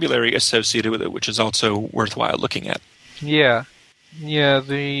vocabulary associated with it, which is also worthwhile looking at. Yeah. Yeah,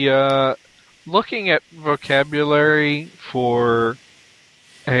 the looking at vocabulary for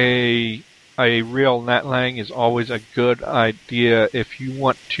a real NetLang is always a good idea if you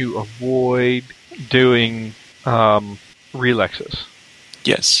want to avoid doing relexes.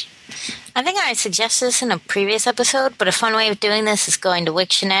 Yes. I think I suggested this in a previous episode, but a fun way of doing this is going to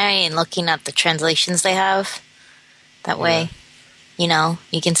Wiktionary and looking at the translations they have. That way, you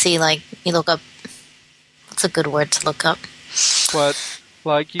can see, you look up... What's a good word to look up? But,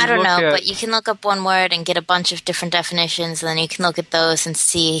 I don't know, but you can look up one word and get a bunch of different definitions, and then you can look at those and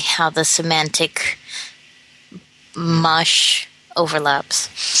see how the semantic mush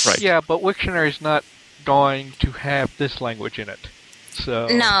overlaps. Right. Yeah, but Wiktionary's not going to have this language in it. So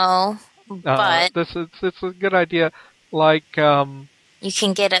no, but it's a good idea. You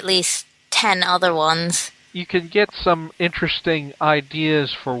can get at least 10 other ones. You can get some interesting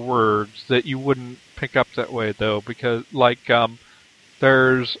ideas for words that you wouldn't pick up that way, though, because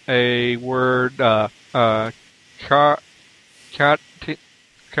there's a word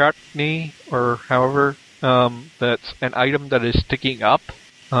katni or however that's an item that is sticking up.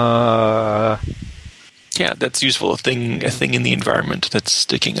 Yeah, that's useful. A thing in the environment that's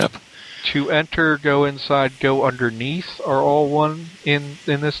sticking up. To enter, go inside, go underneath are all one in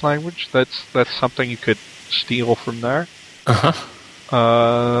this language. That's something you could steal from there.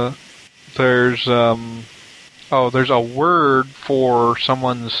 Uh-huh. There's a word for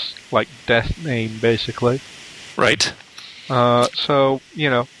someone's death name, basically. Right. So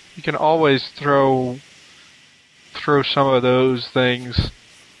you can always throw some of those things.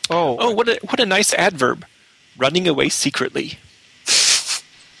 Oh, what a nice adverb. Running away secretly.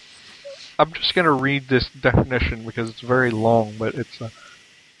 I'm just going to read this definition because it's very long, but it's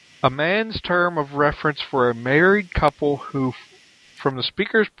a man's term of reference for a married couple who, from the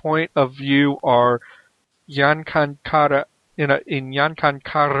speaker's point of view, are Yankankara in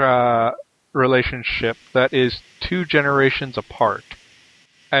Yankankara relationship that is 2 generations apart,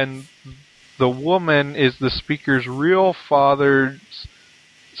 and the woman is the speaker's real father's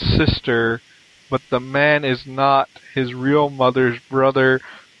sister, but the man is not his real mother's brother,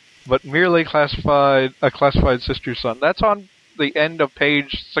 but merely a classified sister's son. That's on the end of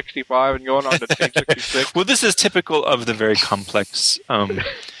page 65 and going on to page 66. Well, this is typical of the very complex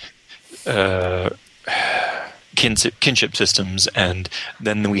kinship systems, and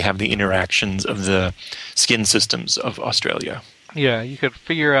then we have the interactions of the skin systems of Australia. Yeah, you could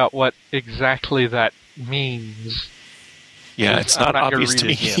figure out what exactly that means. Yeah, it's not obvious to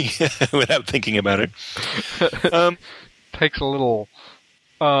me without thinking about it. Takes a little...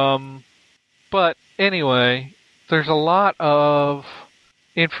 but anyway, there's a lot of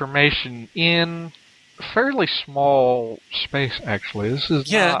information in fairly small space, actually.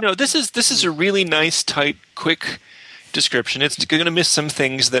 This is a really nice, tight, quick description. It's going to miss some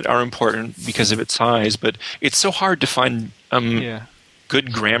things that are important because of its size, but it's so hard to find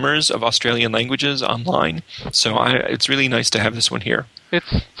good grammars of Australian languages online. So it's really nice to have this one here.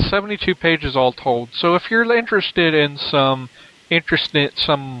 It's 72 pages all told. So if you're interested in some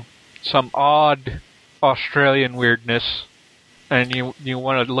odd Australian weirdness, and you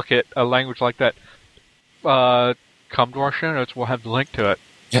want to look at a language like that, come to our show notes. We'll have the link to it.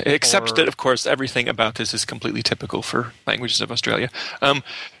 Yeah, except that, of course, everything about this is completely typical for languages of Australia.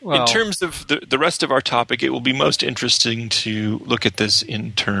 In terms of the rest of our topic, it will be most interesting to look at this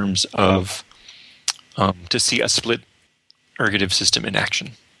in terms of to see a split ergative system in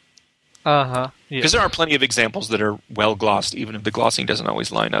action. Because there are plenty of examples that are well glossed, even if the glossing doesn't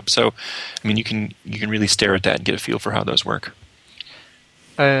always line up. So, I mean, you can really stare at that and get a feel for how those work.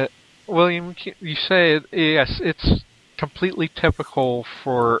 William, you say yes, it's completely typical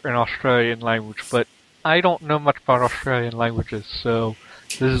for an Australian language, but I don't know much about Australian languages, so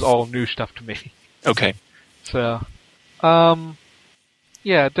this is all new stuff to me. Okay. So,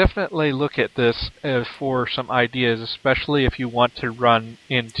 yeah, definitely look at this for some ideas, especially if you want to run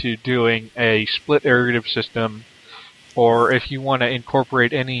into doing a split ergative system, or if you want to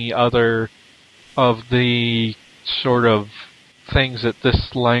incorporate any other of the sort of things that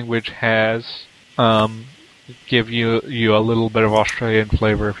this language has, give you a little bit of Australian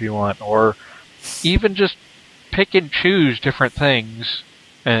flavor if you want, or even just pick and choose different things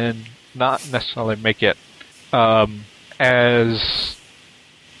and not necessarily make it as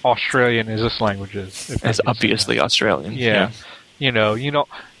Australian as this language is. As obviously Australian. Yeah. You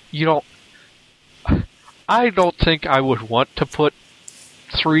don't. I don't think I would want to put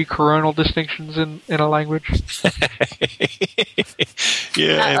 3 coronal distinctions in a language.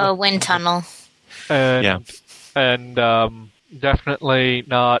 Yeah. Wind tunnel. And definitely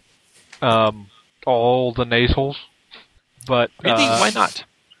not all the nasals. But really, why not?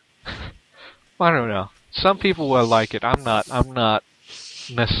 I don't know. Some people will like it. I'm not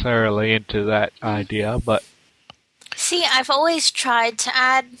necessarily into that idea, but see, I've always tried to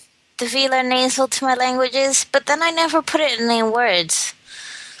add the velar nasal to my languages, but then I never put it in any words.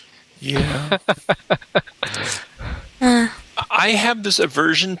 Yeah. I have this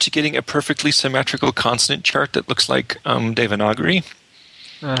aversion to getting a perfectly symmetrical consonant chart that looks like Devanagari.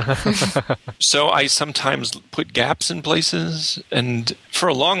 So I sometimes put gaps in places, and for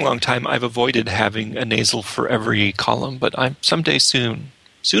a long, long time I've avoided having a nasal for every column, but someday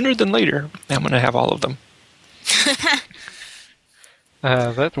sooner than later, I'm going to have all of them.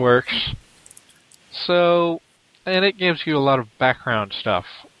 That works. So, and it gives you a lot of background stuff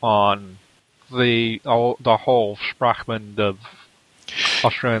on the whole Sprachbund of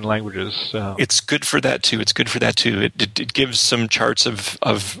Australian languages. So. It's good for that too. It gives some charts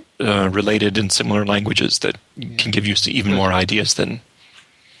of related and similar languages that can give you even more ideas than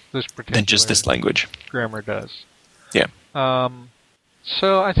just this language. Grammar does. Yeah.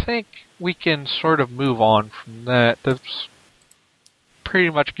 So I think we can sort of move on from that. That's pretty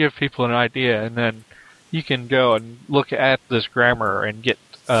much give people an idea, and then you can go and look at this grammar and get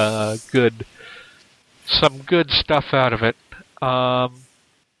some good stuff out of it.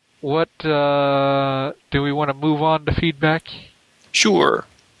 What do we want to move on to feedback? Sure.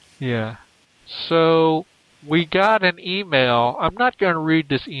 Yeah. So we got an email. I'm not going to read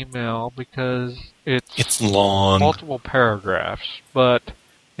this email because it's long, multiple paragraphs, but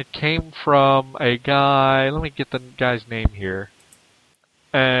it came from a guy. Let me get the guy's name here.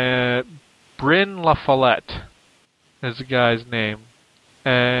 Bryn LaFollette is the guy's name,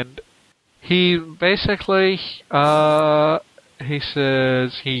 and he basically he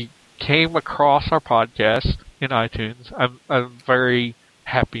says he came across our podcast in iTunes. I'm very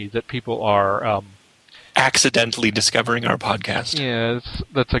happy that people are accidentally discovering our podcast. Yeah,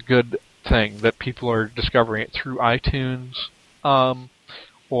 that's a good thing, that people are discovering it through iTunes,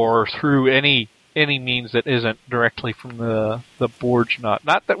 or through any means that isn't directly from the boards. Not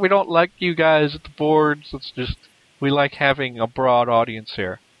that we don't like you guys at the boards. It's just we like having a broad audience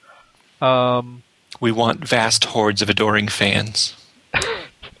here. We want vast hordes of adoring fans.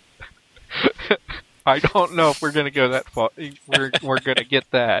 I don't know if we're going to go that far. We're going to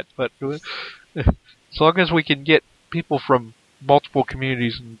get that, but as long as we can get people from multiple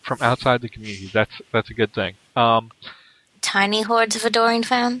communities and from outside the community, that's a good thing. Tiny hordes of adoring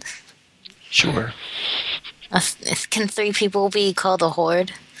fans? Sure. Can 3 people be called a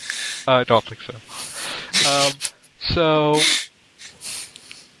horde? I don't think so. So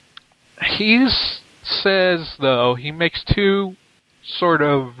he says, though, he makes 2 sort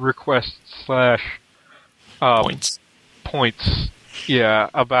of requests / points, yeah,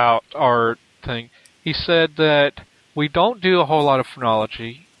 about our thing. He said that we don't do a whole lot of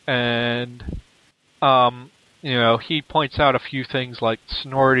phonology, and he points out a few things like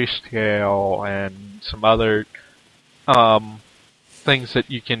sonority scale and some other things that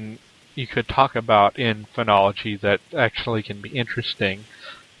you could talk about in phonology that actually can be interesting.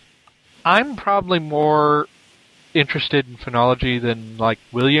 I'm probably more interested in phonology than like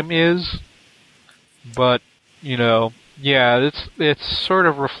William is, but it sort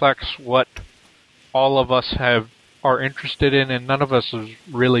of reflects what all of us are interested in, and none of us has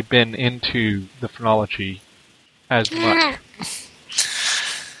really been into the phonology as much.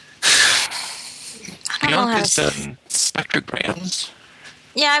 Bianca's done spectrograms.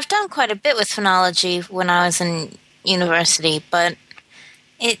 Yeah, I've done quite a bit with phonology when I was in university, but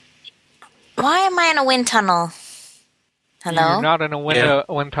why am I in a wind tunnel? Hello? You're not in a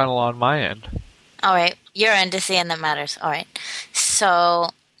wind tunnel on my end. All right, your end is the end that matters. All right. So,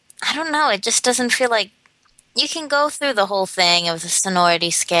 I don't know, it just doesn't feel like you can go through the whole thing of the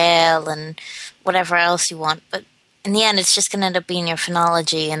sonority scale and whatever else you want, but in the end, it's just going to end up being your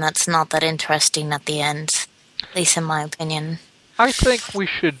phonology, and that's not that interesting at the end, at least in my opinion. I think we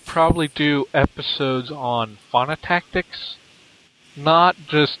should probably do episodes on phonotactics, not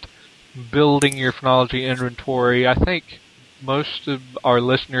just building your phonology inventory. I think most of our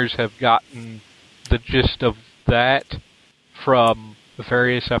listeners have gotten the gist of that from the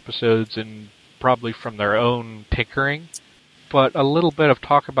various episodes and probably from their own tinkering. But a little bit of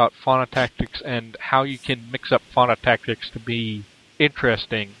talk about phonotactics and how you can mix up phonotactics to be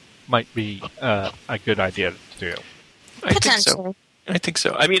interesting might be a good idea to do. I think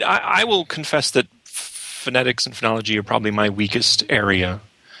so. I mean, I will confess that phonetics and phonology are probably my weakest area,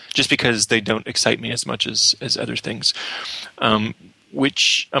 just because they don't excite me as much as other things.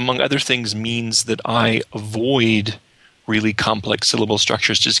 Which, among other things, means that I avoid really complex syllable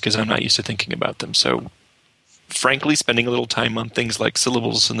structures just because I'm not used to thinking about them. So, frankly, spending a little time on things like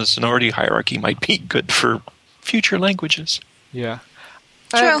syllables and the sonority hierarchy might be good for future languages. Yeah.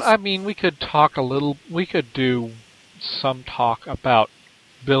 True. I mean, we could do some talk about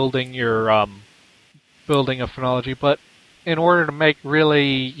building your, building a phonology, but in order to make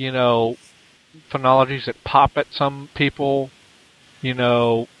really, phonologies that pop at some people,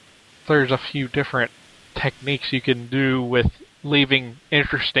 there's a few different techniques you can do with leaving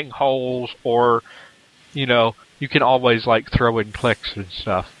interesting holes, or, you can always, throw in clicks and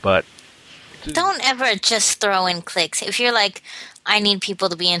stuff, but... Don't ever just throw in clicks. If you're like, I need people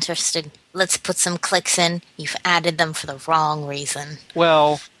to be interested, let's put some clicks in, you've added them for the wrong reason.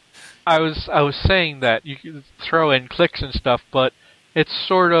 Well, I was saying that you can throw in clicks and stuff, but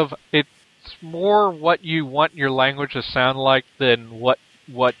it's more what you want your language to sound like than what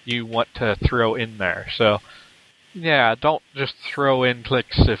you want to throw in there. So, yeah, don't just throw in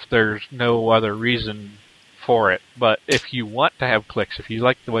clicks if there's no other reason for it. But if you want to have clicks, if you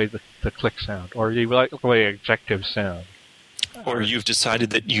like the way the clicks sound, or you like the way adjectives sound, or you've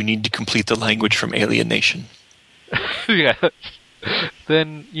decided that you need to complete the language from Alienation, yeah,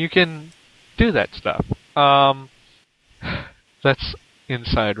 then you can do that stuff. That's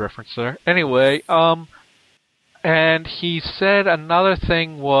inside reference there. Anyway, and he said another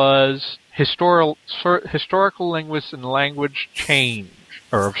thing was historical linguists and language change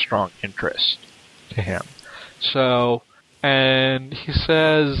are of strong interest to him. So, and he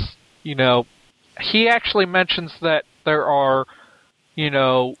says, he actually mentions that there are,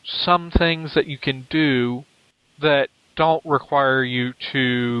 some things that you can do that don't require you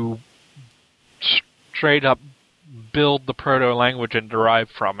to straight up build the proto-language and derive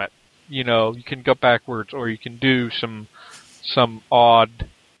from it. You can go backwards, or you can do some odd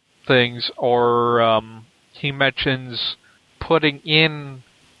things, or he mentions putting in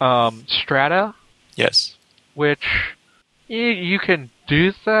strata. Yes. which you can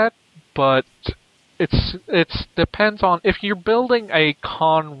do that, but it's depends on if you're building a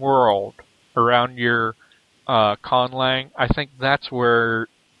con world around your conlang. I think that's where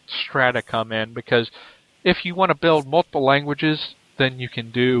strata come in, because if you want to build multiple languages, then you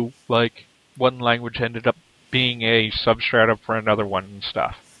can do like one language ended up being a substrata for another one and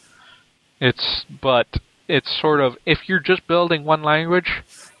stuff. But it's sort of, if you're just building one language,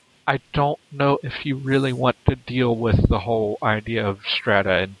 I don't know if you really want to deal with the whole idea of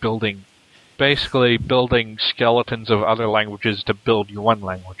strata and basically building skeletons of other languages to build your one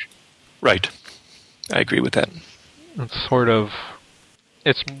language. Right. I agree with that. It's sort of,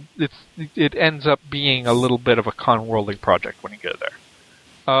 it ends up being a little bit of a con-worlding project when you go there.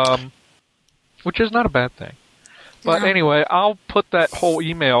 Which is not a bad thing. But anyway, I'll put that whole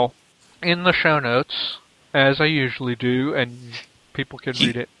email in the show notes, as I usually do, and people can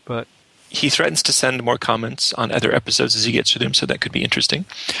read it. But he threatens to send more comments on other episodes as he gets through them, so that could be interesting.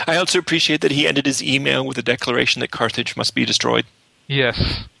 I also appreciate that he ended his email with a declaration that Carthage must be destroyed.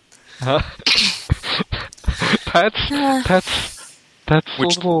 Yes. That's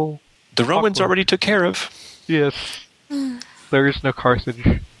which a little the Romans awkward. already took care of. Yes. There is no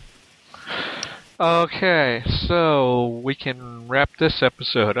Carthage. Okay, so we can wrap this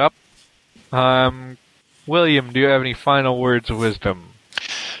episode up. William, do you have any final words of wisdom?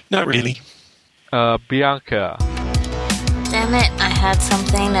 Not really. Bianca. Damn it, I had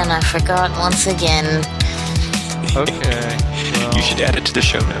something and I forgot once again. Okay. Well, You should add it to the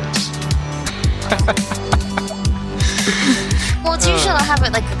show notes. Well, it's usually I'll have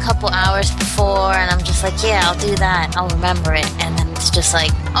it like a couple hours before, and I'm just like, yeah, I'll do that. I'll remember it. And then it's just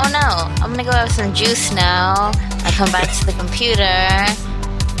like, oh no, I'm going to go have some juice now. I come back to the computer,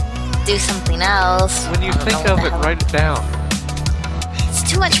 do something else. when you I don't think know of what it, the hell. write it down. It's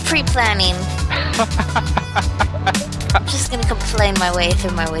too much pre-planning. I'm just going to complain my way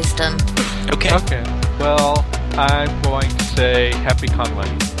through my wisdom. Okay. Okay. Well, I'm going to say happy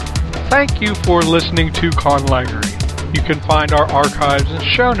conlangery. Thank you for listening to Conlangery. You can find our archives and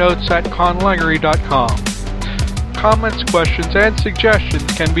show notes at conlangery.com. Comments, questions, and suggestions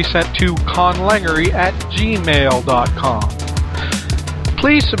can be sent to conlangery@gmail.com.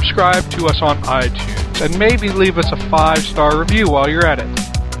 Please subscribe to us on iTunes and maybe leave us a 5-star review while you're at it.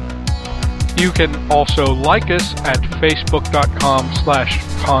 You can also like us at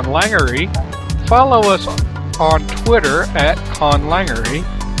facebook.com/conlangery, follow us on Twitter at conlangery,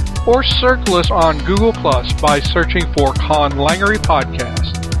 or circle us on Google Plus by searching for Conlangery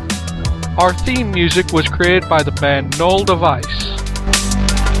Podcast. Our theme music was created by the band Null Device.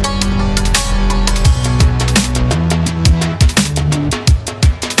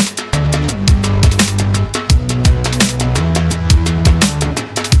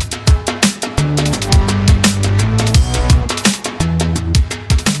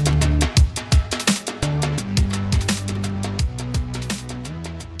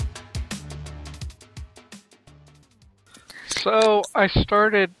 So I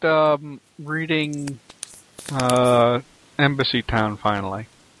started reading Embassy Town finally.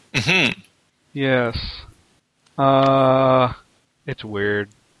 Mm-hmm. Yes. It's weird.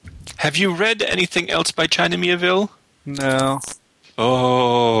 Have you read anything else by China Miéville? No.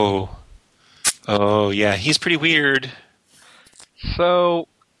 Oh, yeah, he's pretty weird. So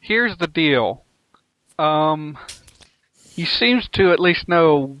here's the deal. He seems to at least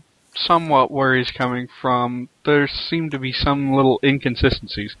know somewhat where he's coming from. There seem to be some little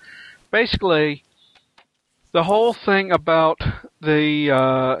inconsistencies. Basically, the whole thing about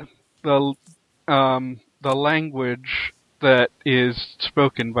the language that is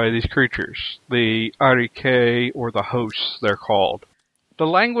spoken by these creatures, the Arike, or the hosts, they're called. The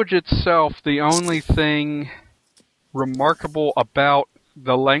language itself, the only thing remarkable about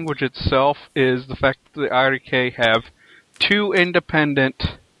the language itself is the fact that the Arike have 2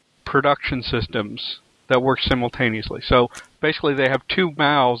 independent production systems that work simultaneously. So basically they have 2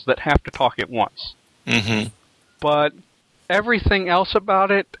 mouths that have to talk at once. Mm-hmm. But everything else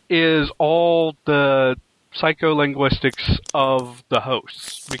about it is all the psycholinguistics of the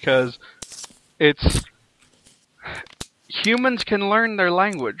hosts, because it's humans can learn their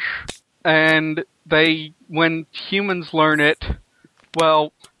language, and when humans learn it,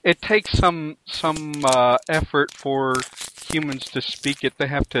 well, it takes some effort for humans to speak it. They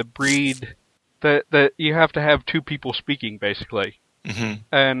have to breed. That you have to have 2 people speaking, basically. Mm-hmm.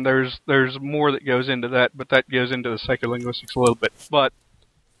 And there's more that goes into that, but that goes into the psycholinguistics a little bit. But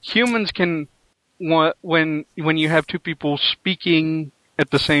humans can, when you have 2 people speaking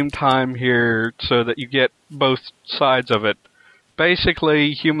at the same time here, so that you get both sides of it,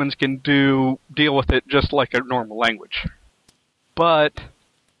 basically humans can deal with it just like a normal language. But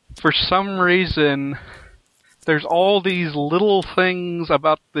for some reason, there's all these little things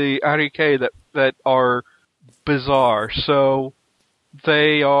about the Arike that are bizarre. So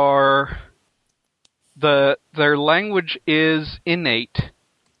their language is innate.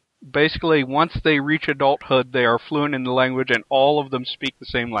 Basically, once they reach adulthood, they are fluent in the language, and all of them speak the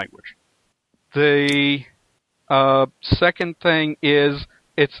same language. The second thing is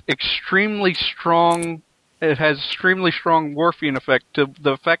it's extremely strong. It has extremely strong morphine effect to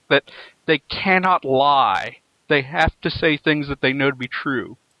the effect that they cannot lie. They have to say things that they know to be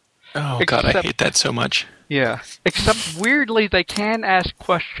true. Oh, God, I hate that so much. Yeah. Except, weirdly, they can ask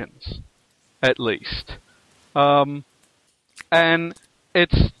questions, at least. And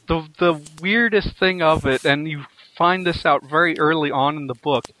it's the weirdest thing of it, and you find this out very early on in the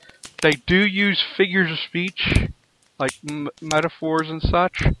book. They do use figures of speech, like metaphors and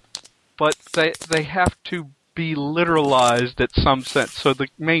such, but they have to be literalized at some sense. So the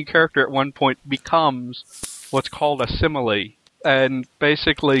main character at one point becomes what's called a simile, and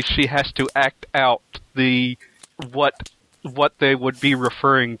basically she has to act out what they would be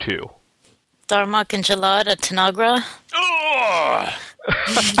referring to. Darmak and Jalad at Tanagra. Oh!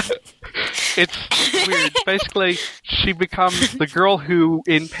 It's weird. Basically, she becomes the girl who,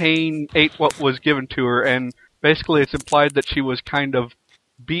 in pain, ate what was given to her, and basically it's implied that she was kind of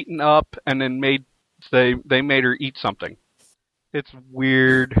beaten up, and then they made her eat something. It's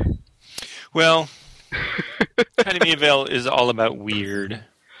weird. Well, Tiny Miavel is all about weird.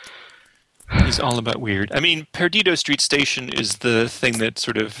 He's all about weird. I mean, Perdido Street Station is the thing that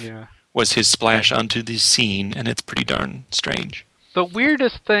sort of was his splash onto the scene, and it's pretty darn strange. The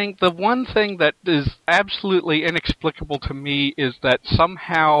weirdest thing, the one thing that is absolutely inexplicable to me is that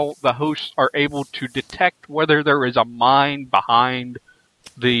somehow the hosts are able to detect whether there is a mind behind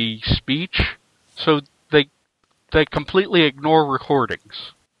the speech, so they completely ignore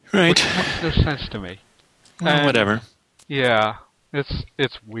recordings. Right. Which makes no sense to me. Well, whatever. Yeah, it's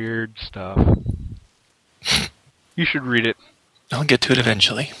weird stuff. You should read it. I'll get to it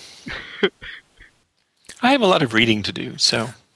eventually. I have a lot of reading to do, so